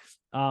there.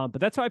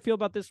 But that's how I feel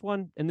about this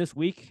one and this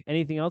week.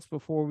 Anything else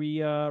before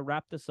we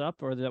wrap this up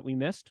or that we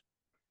missed?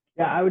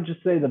 Yeah, I would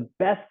just say the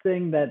best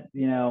thing that,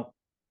 the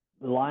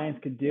Lions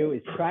could do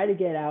is try to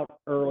get out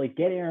early,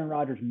 get Aaron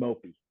Rodgers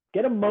mopey.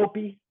 Get him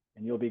mopey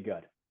and you'll be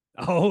good.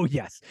 Oh,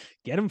 yes.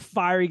 Get him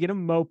fiery, get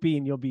him mopey,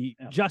 and you'll be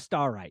just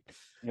all right.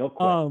 You'll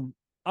quit.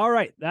 All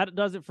right, that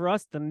does it for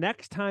us. The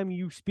next time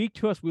you speak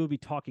to us, we'll be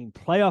talking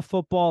playoff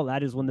football.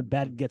 That is when the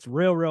bet gets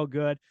real, real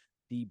good.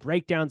 The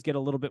breakdowns get a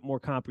little bit more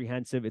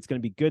comprehensive. It's going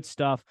to be good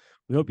stuff.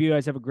 We hope you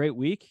guys have a great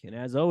week. And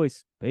as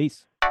always,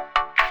 peace.